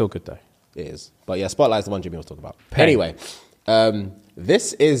Waters is still good though. It is. But yeah, Spotlight is the one Jimmy was talking about. Pain. Anyway,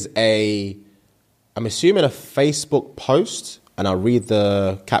 this is I'm assuming a Facebook post, and I'll read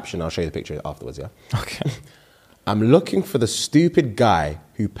the caption. I'll show you the picture afterwards, yeah? Okay. I'm looking for the stupid guy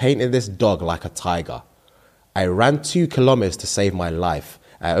who painted this dog like a tiger. I ran 2 kilometers to save my life.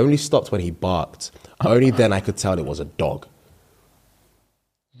 I only stopped when he barked. Only then I could tell it was a dog.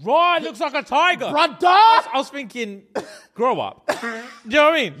 Right, looks like a tiger. Brother! I was thinking, grow up. Do you know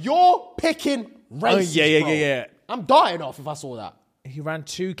what I mean? You're picking races, Yeah. I'm dying off if I saw that. He ran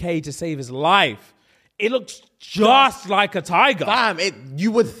 2K to save his life. It looks just like a tiger. Damn,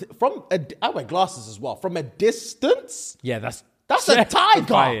 I wear glasses as well. From a distance? Yeah, that's a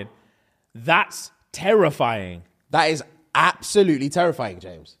tiger. That's terrifying. That is absolutely terrifying,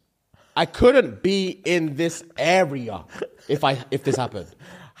 James. I couldn't be in this area if this happened.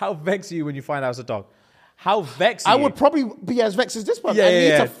 How vexed are you when you find out it's a dog? How vexed are I you? would probably be as vexed as this one. Yeah, I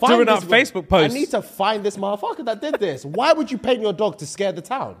need to find doing this our Facebook post. I need to find this motherfucker that did this. Why would you paint your dog to scare the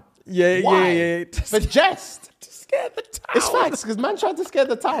town? Yeah. For jest. To scare the town. It's facts, because man tried to scare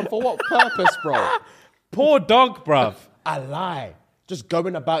the town. For what purpose, bro? Poor dog, bruv. I lie. Just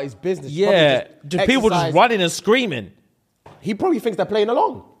going about his business. Yeah. Just people just running and screaming. He probably thinks they're playing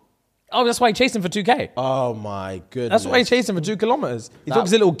along. Oh, that's why he chased him for 2K. Oh, my goodness. That's why he chased him for 2 kilometers. He thought it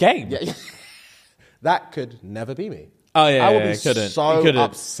was a little game. Yeah. That could never be me. Oh, yeah, I would be couldn't. so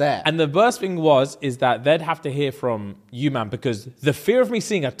upset. And the worst thing is that they'd have to hear from you, man, because the fear of me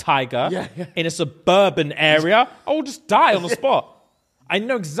seeing a tiger in a suburban area, I will just die on the spot. I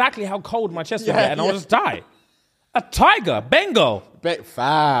know exactly how cold my chest will get, and I'll just die. A tiger, Bengal.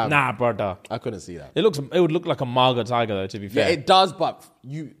 Fam. Nah, brother. I couldn't see that. It would look like a Marga tiger, though, to be fair. Yeah, it does, but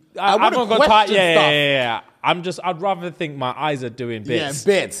I I'm wouldn't not question gonna stuff. Yeah. I'd rather think my eyes are doing bits.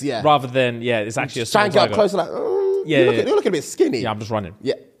 Yeah, bits, yeah. Rather than, it's actually a small try and get up tiger. closer, like, you're looking a bit skinny. Yeah, I'm just running.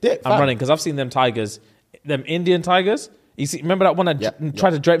 Yeah, I'm running because I've seen them tigers, them Indian tigers. You see, remember that one that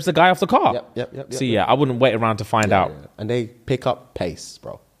tried to drape the guy off the car? Yep. So I wouldn't wait around to find out. Yeah. And they pick up pace,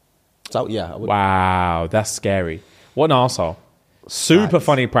 bro. So I would. Wow, that's scary. What an arsehole. Super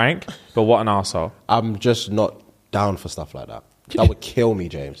funny prank, but what an arsehole. I'm just not down for stuff like that. That would kill me,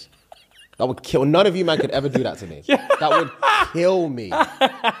 James. That would kill. None of you man could ever do that to me. That would kill me.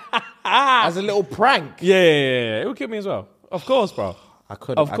 As a little prank. Yeah. It would kill me as well. Of course, bro. I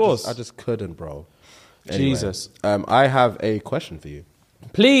couldn't. Of course. I just couldn't, bro. Anyway, Jesus. I have a question for you.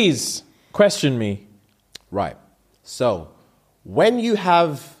 Please question me. Right. So, when you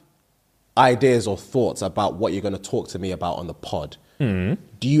have ideas or thoughts about what you're going to talk to me about on the pod, do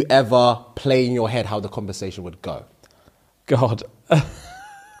you ever play in your head how the conversation would go? God.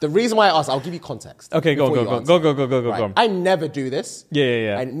 The reason why I ask, I'll give you context. Okay, go. Right. I never do this.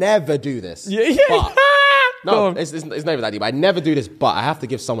 Yeah. I never do this. Yeah. But, no, it's never that deep. I never do this, but I have to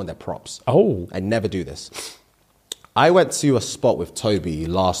give someone their props. Oh. I never do this. I went to a spot with Toby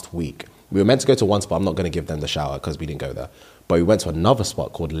last week. We were meant to go to one spot. I'm not going to give them the shout out because we didn't go there. But we went to another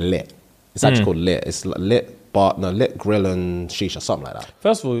spot called Lit. It's actually called Lit. It's Lit lit grill and shisha, something like that.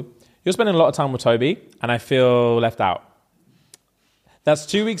 First of all, you're spending a lot of time with Toby, and I feel left out. That's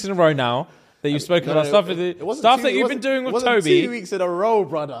 2 weeks in a row now that you've spoken about stuff that you've been doing with Toby. 2 weeks in a row,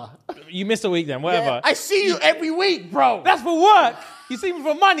 brother. You missed a week then, whatever. Yeah, I see you every week, bro. That's for work. You see me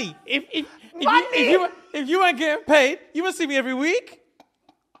for money. If you weren't getting paid, you would see me every week.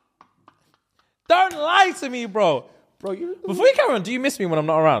 Don't lie to me, bro. Bro, before you carry on, do you miss me when I'm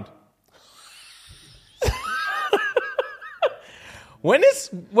not around? When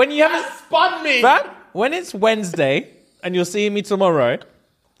you haven't spun me, fam, when it's Wednesday and you're seeing me tomorrow,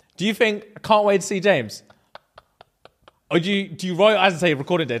 do you think I can't wait to see James? Or do you roll your eyes and say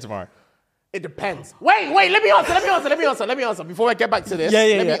recording day tomorrow? It depends. Wait, let me answer. Before I get back to this,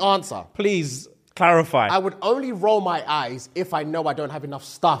 let me answer. Please clarify. I would only roll my eyes if I know I don't have enough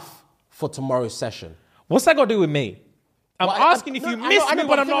stuff for tomorrow's session. What's that got to do with me? I'm asking if you miss me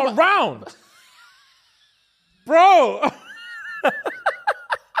when I'm not around. Bro. If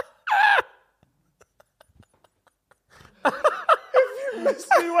you miss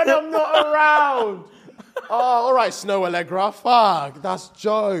me when I'm not around. Oh, all right, Snow Allegra. Fuck, that's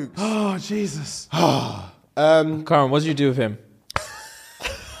jokes. Oh, Jesus. Karen, what did you do with him?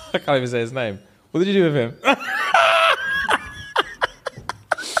 I can't even say his name. What did you do with him?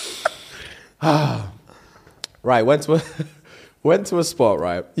 Right, went to a spot,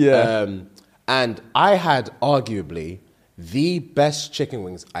 right? Yeah. And I had arguably the best chicken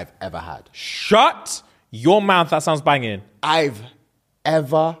wings I've ever had. Shut your mouth. That sounds banging. I've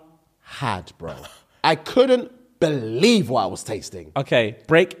ever had, bro. I couldn't believe what I was tasting. Okay,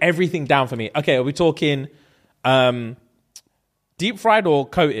 break everything down for me. Okay, are we talking deep fried or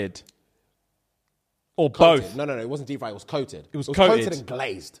coated? Or Coated. both? No, it wasn't deep fried. It was coated. It was coated and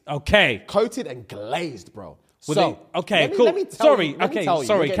glazed. Okay. Coated and glazed, bro. Okay, let me, cool. Let me tell you,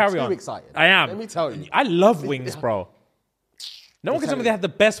 Sorry, carry on. Excited. I am. Let me tell you. I love wings, bro. No one can tell me they have the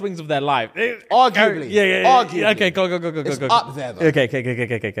best wings of their life. Arguably. Yeah. Arguably. Okay, go. It's up there, though.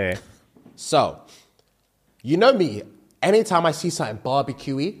 Okay. So, you know me. Anytime I see something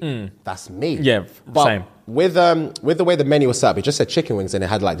barbecue-y, that's me. Yeah, but same. With the way the menu was set up, it just said chicken wings and it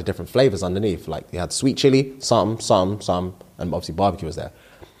had like the different flavors underneath. Like you had sweet chili, some, and obviously barbecue was there.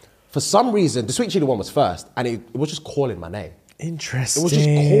 For some reason, the sweet chili one was first, and it was just calling my name. Interesting. It was just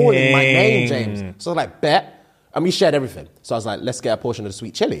calling my name, James. So I was like, bet. And we shared everything. So I was like, let's get a portion of the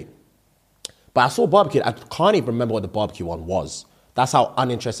sweet chili. But I saw barbecue. I can't even remember what the barbecue one was. That's how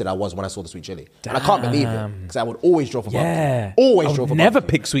uninterested I was when I saw the sweet chili. Damn. And I can't believe it, because I would always draw for barbecue. Always draw for barbecue. Never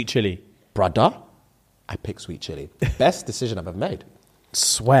pick sweet chili. Brother, I picked sweet chili. Best decision I've ever made.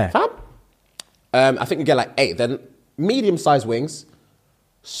 Swear. Fam? I think you get like 8. Then medium-sized wings,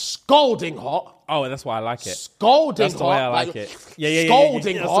 scalding hot. Oh, that's why I like it. Scalding That's the hot. way I like it. Yeah.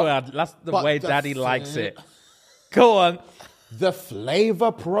 Scalding hot. That's the way Daddy likes it. Go on. The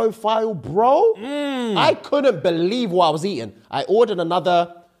flavor profile, bro. I couldn't believe what I was eating. I ordered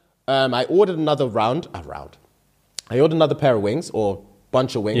another round. I ordered another pair of wings or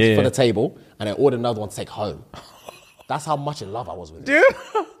bunch of wings for the table, and I ordered another one to take home. That's how much in love I was with it. Dude.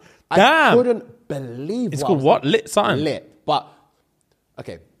 I couldn't believe it's called what? Lit something? Lit. But,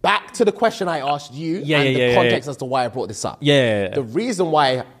 okay, back to the question I asked you and the context as to why I brought this up. The reason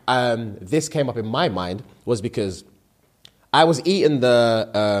why this came up in my mind was because I was eating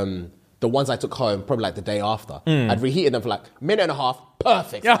the ones I took home probably like the day after. I'd reheated them for like a minute and a half.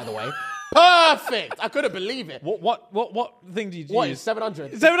 Perfect, by the way. Perfect. I couldn't believe it. What thing did you use? use?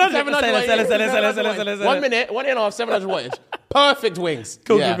 700. 700. Sell it. 1 minute, 1 and a half, 700 wattage. Perfect wings.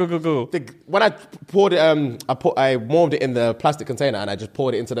 Cool. When I poured it, I warmed it in the plastic container and I just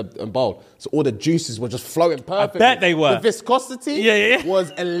poured it into the bowl. So all the juices were just flowing perfectly. I bet they were. The viscosity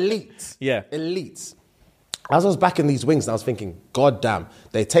was elite. Elite. As I was backing these wings, I was thinking, God damn,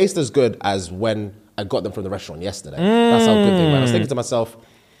 they taste as good as when I got them from the restaurant yesterday. That's how good they were. I was thinking to myself,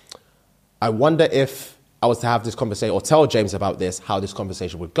 I wonder if I was to have this conversation or tell James about this, how this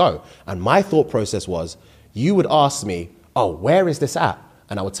conversation would go. And my thought process was, you would ask me, oh, where is this at?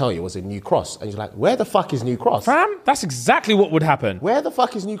 And I would tell you it was in New Cross. And you're like, where the fuck is New Cross? Fam, that's exactly what would happen. Where the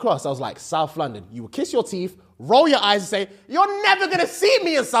fuck is New Cross? I was like, South London. You would kiss your teeth, roll your eyes and say, you're never going to see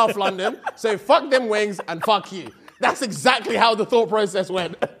me in South London. So fuck them wings and fuck you. That's exactly how the thought process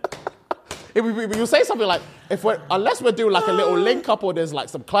went. You'll say something like, unless we're doing like a little link up or there's like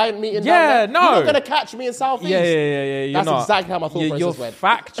some client meeting down there, you're not going to catch me in South East. Yeah. That's not. Exactly how my thought process went. You're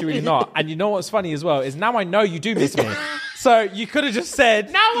factually not. And you know what's funny as well is now I know you do miss me. So you could have just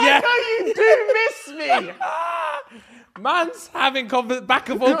said, now I know you do miss me. Man's having back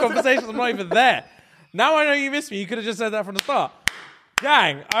and forth conversations. I'm not even there. Now I know you miss me. You could have just said that from the start.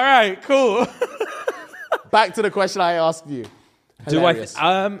 Gang, all right, cool. back to the question I asked you. Hilarious.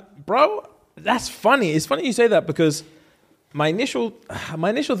 Bro, that's funny. It's funny you say that because my initial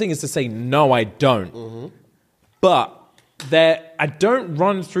thing is to say no, I don't. But I don't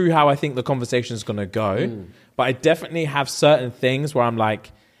run through how I think the conversation is going to go. But I definitely have certain things where I'm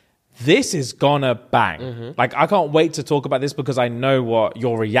like, this is gonna bang. Like, I can't wait to talk about this because I know what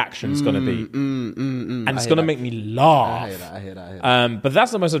your reaction is gonna be. And it's gonna make me laugh. I hear that. But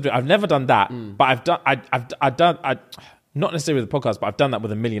that's the most I've never done that. But I've done not necessarily with the podcast, but I've done that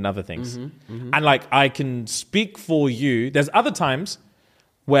with a million other things. And like, I can speak for you. There's other times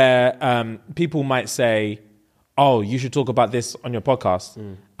where people might say, oh, you should talk about this on your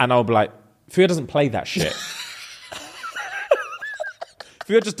podcast. And I'll be like, Fia doesn't play that shit.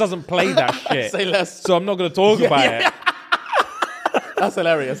 Fia just doesn't play that shit. Say less. So I'm not going to talk about it. That's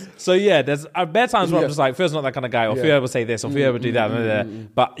hilarious. So yeah, there's bare times where I'm just like, Fia's not that kind of guy, or Fia will say this, or Fia will do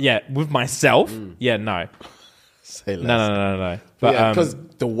that. But yeah, with myself, no. Say less. No. But because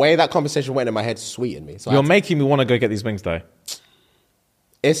the way that conversation went in my head sweetened me. So you're making me want to go get these wings though.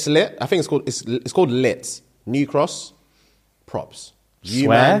 It's lit. I think it's called Lit. New Cross, props. You,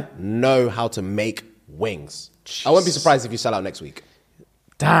 Swear? man, know how to make wings. I won't be surprised if you sell out next week.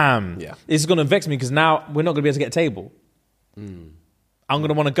 Damn. Yeah. It's going to vex me because now we're not going to be able to get a table. I'm going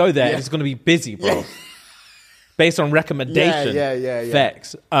to want to go there. And it's going to be busy, bro. Based on recommendation. Yeah.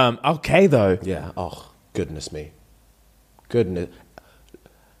 Vex. Okay, though. Yeah. Oh, goodness me. Goodness.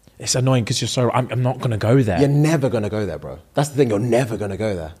 It's annoying because I'm not going to go there. You're never going to go there, bro. That's the thing. You're never going to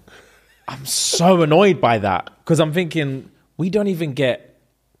go there. I'm so annoyed by that because I'm thinking we don't even get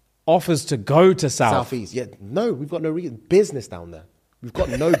offers to go to Southeast. Yeah. No, we've got no business down there. We've got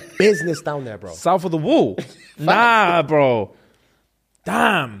no business down there, bro. South of the wall. Nah, bro.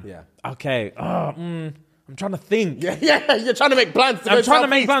 Damn. Yeah. Okay. I'm trying to think. Yeah. You're trying to make plans. I'm trying to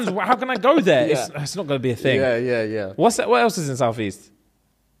make plans. How can I go there? Yeah. It's not going to be a thing. Yeah. What's that? What else is in Southeast?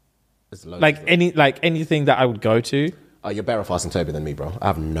 There's loads Like of them. anything that I would go to. Oh, you're better off asking Toby than me, bro. I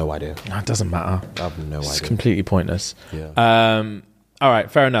have no idea. No, it doesn't matter. I have no It's idea. completely pointless. Yeah. All right.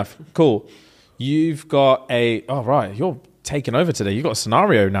 Fair enough. Cool. You've got you're taking over today. You've got a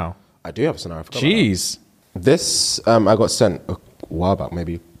scenario now. I do have a scenario. I forgot about Jeez. that. This I got sent a while back,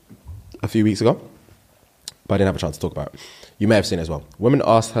 maybe a few weeks ago, but I didn't have a chance to talk about it. You may have seen it as well. Woman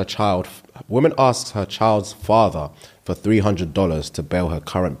asks her child's father for $300 to bail her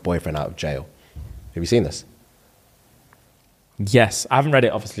current boyfriend out of jail. Have you seen this? Yes, I haven't read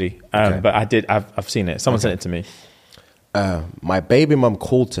it obviously, but I did. I've seen it. Someone sent it to me. My baby mum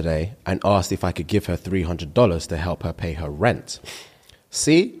called today and asked if I could give her $300 to help her pay her rent.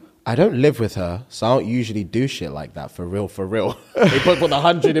 See, I don't live with her, so I don't usually do shit like that, for real. They put the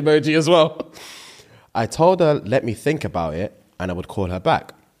 100 emoji as well. I told her, let me think about it, and I would call her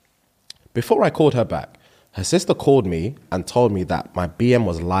back. Before I called her back, her sister called me and told me that my BM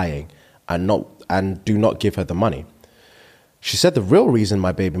was lying and do not give her the money. She said the real reason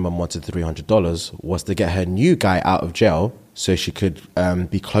my baby mum wanted $300 was to get her new guy out of jail so she could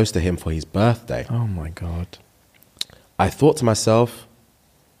be close to him for his birthday. Oh my God. I thought to myself,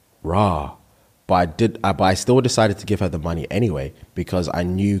 rah, but I still decided to give her the money anyway because I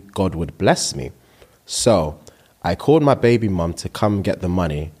knew God would bless me. So I called my baby mum to come get the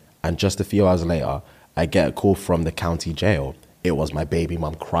money, and just a few hours later, I get a call from the county jail. It was my baby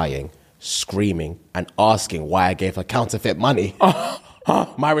mum crying, screaming, and asking why I gave her counterfeit money.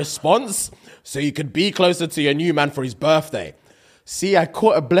 My response? So you could be closer to your new man for his birthday. See, I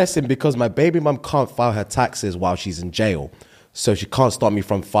caught a blessing because my baby mum can't file her taxes while she's in jail. So she can't stop me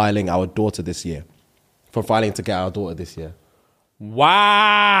from filing to get our daughter this year.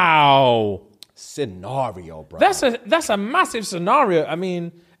 Wow. Scenario, bro. That's a massive scenario. I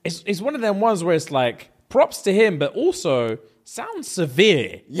mean, it's one of them ones where it's like, props to him, but also sounds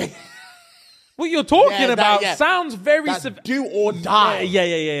severe. Yeah. What you're talking about sounds very severe. Do or die.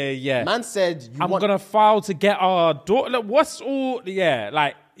 Yeah. Man said, I'm gonna file to get our daughter. Like, what's all?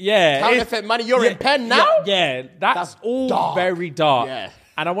 Counterfeit money. You're in pen now. Yeah, that's all dark. very dark. Yeah.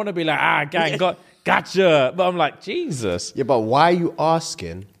 And I want to be like, gang, gotcha. But I'm like, Jesus. Yeah, but why are you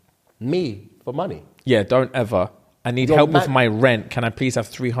asking me for money? Yeah, don't ever. I need help with my rent. Can I please have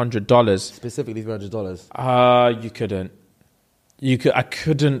 $300? Specifically $300. You couldn't. I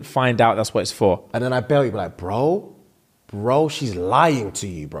couldn't find out that's what it's for. And then I bail you, be like, bro, she's lying to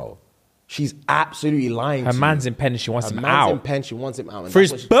you, bro. She's absolutely lying to you. Her man's in pen and she wants him out. Her man's in pen, she wants him out. For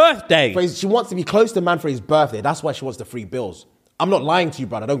his birthday. She wants to be close to the man for his birthday. That's why she wants the free bills. I'm not lying to you,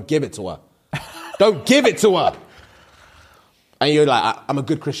 brother. Don't give it to her. Don't give it to her. And you're like, I'm a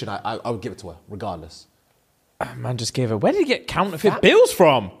good Christian. I would give it to her, regardless. Man just gave her. Where did he get counterfeit bills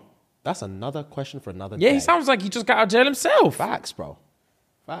from? That's another question for another Yeah, day. he sounds like he just got out of jail himself. Facts, bro.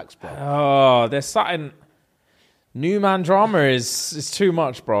 Facts, bro. Oh, there's something. New man drama is too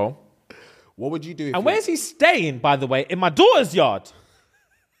much, bro. What would you do if And where's he staying, by the way? In my daughter's yard.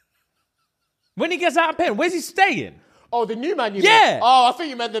 When he gets out of pen, where's he staying? Oh, the new man you Yeah. meant? Oh, I thought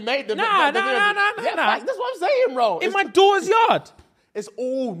you meant the mate. Nah. Yeah, facts, that's what I'm saying, bro. In my daughter's yard. It's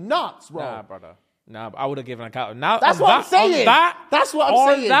all nuts, bro. Nah, brother. Nah, I would have given a cat. Now, That's on what I'm that- saying. on that, That's what I'm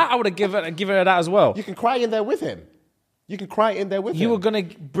on saying. that, I would have given her that as well. You can cry in there with him. You can cry in there with him. You were going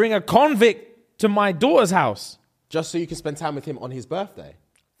to bring a convict to my daughter's house. Just so you can spend time with him on his birthday.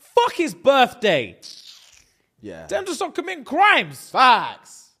 Fuck his birthday. Yeah. Tell him to stop committing crimes.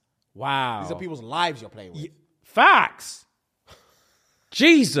 Facts. Wow. These are people's lives you're playing with. Facts.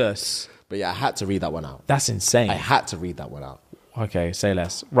 Jesus. But yeah, I had to read that one out. That's insane. I had to read that one out. Okay, say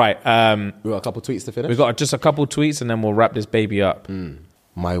less. Right. We got a couple tweets to finish. We've got just a couple tweets and then we'll wrap this baby up.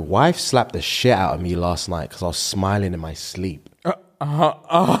 My wife slapped the shit out of me last night because I was smiling in my sleep.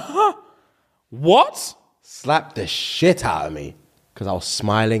 What? Slapped the shit out of me because I was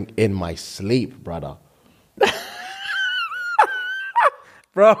smiling in my sleep, brother.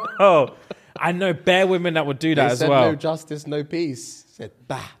 Bro, I know bare women that would do that They as said well. no justice, no peace. Said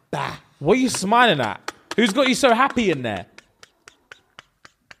bah, bah. What are you smiling at? Who's got you so happy in there?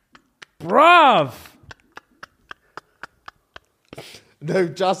 Bruv. No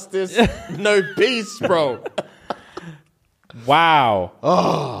justice, no peace, bro. Wow.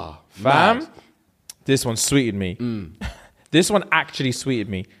 Oh, Fam, mad. this one sweeted me. This one actually sweeted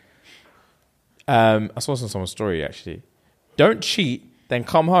me. I saw this on someone's story, actually. Don't cheat, then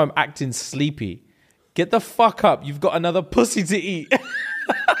come home acting sleepy. Get the fuck up. You've got another pussy to eat.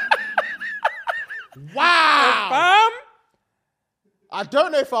 Wow. Fam, I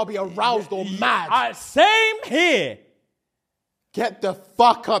don't know if I'll be aroused or mad. same here. Get the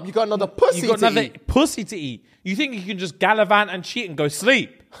fuck up. You got another pussy You got to another eat. pussy to eat. You think you can just gallivant and cheat and go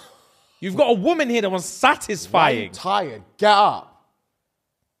sleep? You've got a woman here that wants satisfying. I'm tired. Get up.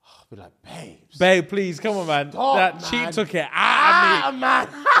 I'll be like, babes. Babe, please, come on, man. Stop, that man. cheat took it out of me. Man.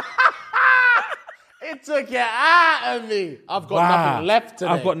 It took it out of me. I've got nothing left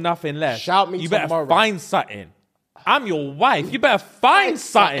today. I've got nothing left. Shout me You tomorrow. better find something. I'm your wife. You better find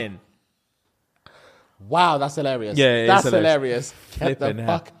something. Wow, that's hilarious. Yeah, it is that's hilarious. Get the Flipping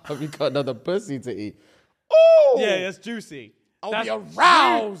fuck up. You got another pussy to eat. Ooh. Yeah, that's juicy. I'll That's be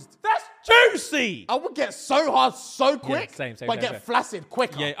aroused. That's juicy. I would get so hard so quick, same, but get same. flaccid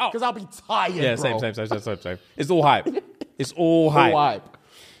quicker. Yeah, oh. Because I'll be tired, Yeah, bro. same. It's all hype. It's all hype. All hype.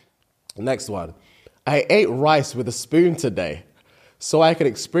 Next one. I ate rice with a spoon today so I could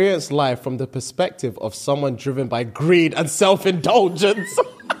experience life from the perspective of someone driven by greed and self-indulgence.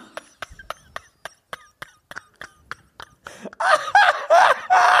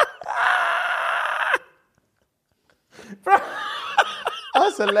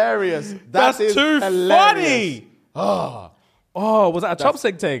 That's hilarious. That's is too hilarious. funny. Oh, was that a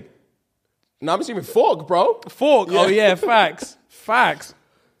chopstick thing? No, I'm assuming fork, bro. Fork. Oh, yeah, facts. Facts.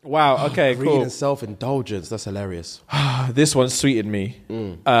 Wow, okay, Greed cool. and self-indulgence. That's hilarious. This one sweeted me.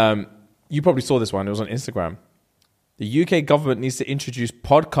 You probably saw this one. It was on Instagram. The UK government needs to introduce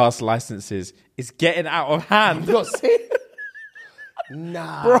podcast licenses. It's getting out of hand. You not seen?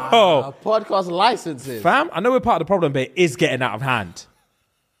 Nah. Bro. Podcast licenses. Fam, I know we're part of the problem, but it is getting out of hand.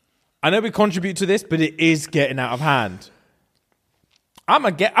 I know we contribute to this, but it is getting out of hand. I'm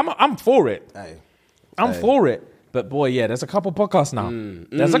for it. Hey. I'm for it. But boy, yeah, there's a couple podcasts now.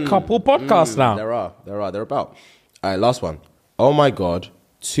 There's a couple podcasts now. There are. They're about. All right, last one. Oh my God.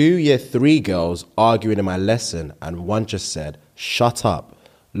 2 year 3 girls arguing in my lesson, and one just said, "Shut up.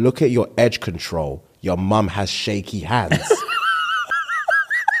 Look at your edge control. Your mum has shaky hands."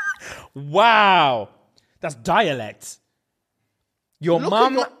 Wow. That's dialect. Your Look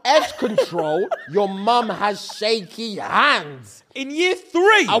mum at your edge control. Your mum has shaky hands. in year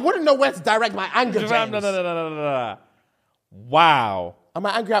 3. I wouldn't know where to direct my anger, James. No. Wow. Am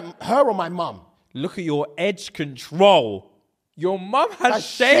I angry at her or my mum? Look at your edge control. Your mum has That's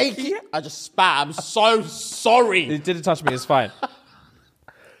shaky. I just spat. I'm so sorry. It didn't touch me. It's fine.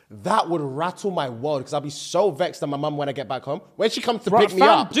 That would rattle my world because I'll be so vexed at my mum when I get back home. When she comes to pick me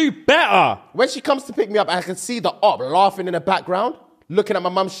up. Do better. When she comes to pick me up, I can see the op laughing in the background, looking at my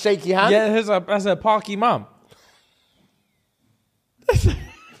mum's shaky hand. Yeah, that's a parky mum.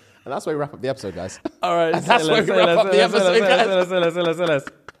 And that's where we wrap up the episode, guys. All right. That's where we wrap up the episode, guys.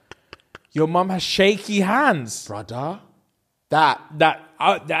 Your mum has shaky hands. Brother.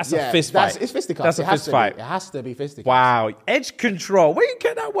 That's a fist fight. It's fisticuffs. That's a fist fight. It has to be fisticuffs. Wow. Edge control. Where you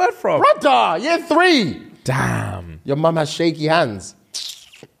get that word from? Brother, year 3. Damn. Your mum has shaky hands.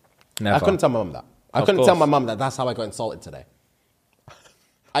 Never. I couldn't tell my mum that. I Of couldn't course. tell my mum that that's how I got insulted today.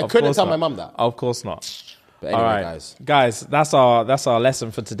 I Of couldn't course tell not. my mum that. Of course not. But anyway, All right, guys, that's our lesson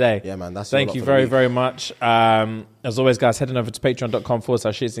for today. Yeah, man, that's your Thank lot you for the very, week. very much. As always, guys, heading over to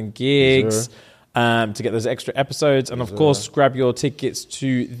patreon.com/shxtngigs Yes, to get those extra episodes. And of course, grab your tickets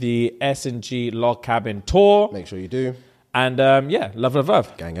to the S&G Log Cabin Tour. Make sure you do. And yeah, love, love,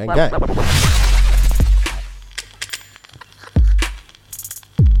 love. Gang, gang, gang.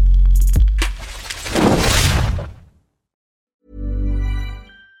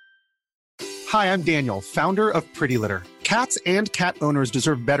 Hi, I'm Daniel, founder of Pretty Litter. Cats and cat owners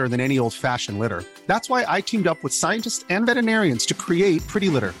deserve better than any old-fashioned litter. That's why I teamed up with scientists and veterinarians to create Pretty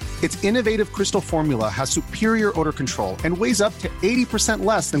Litter. Its innovative crystal formula has superior odor control and weighs up to 80%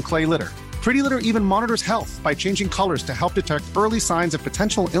 less than clay litter. Pretty Litter even monitors health by changing colors to help detect early signs of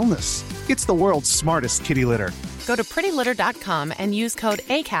potential illness. It's the world's smartest kitty litter. Go to prettylitter.com and use code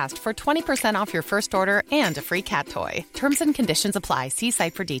ACAST for 20% off your first order and a free cat toy. Terms and conditions apply. See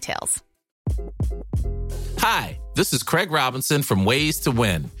site for details. Hi, this is Craig Robinson from Ways to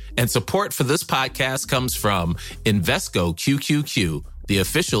Win, and support for this podcast comes from Invesco QQQ, the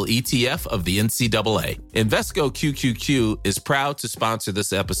official ETF of the NCAA. Invesco QQQ is proud to sponsor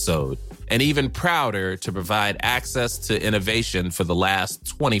this episode, and even prouder to provide access to innovation for the last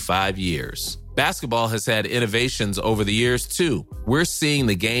 25 years. Basketball has had innovations over the years, too. We're seeing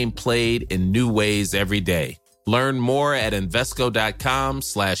the game played in new ways every day. Learn more at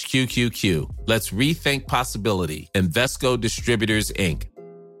Invesco.com/QQQ. Let's rethink possibility. Invesco Distributors, Inc.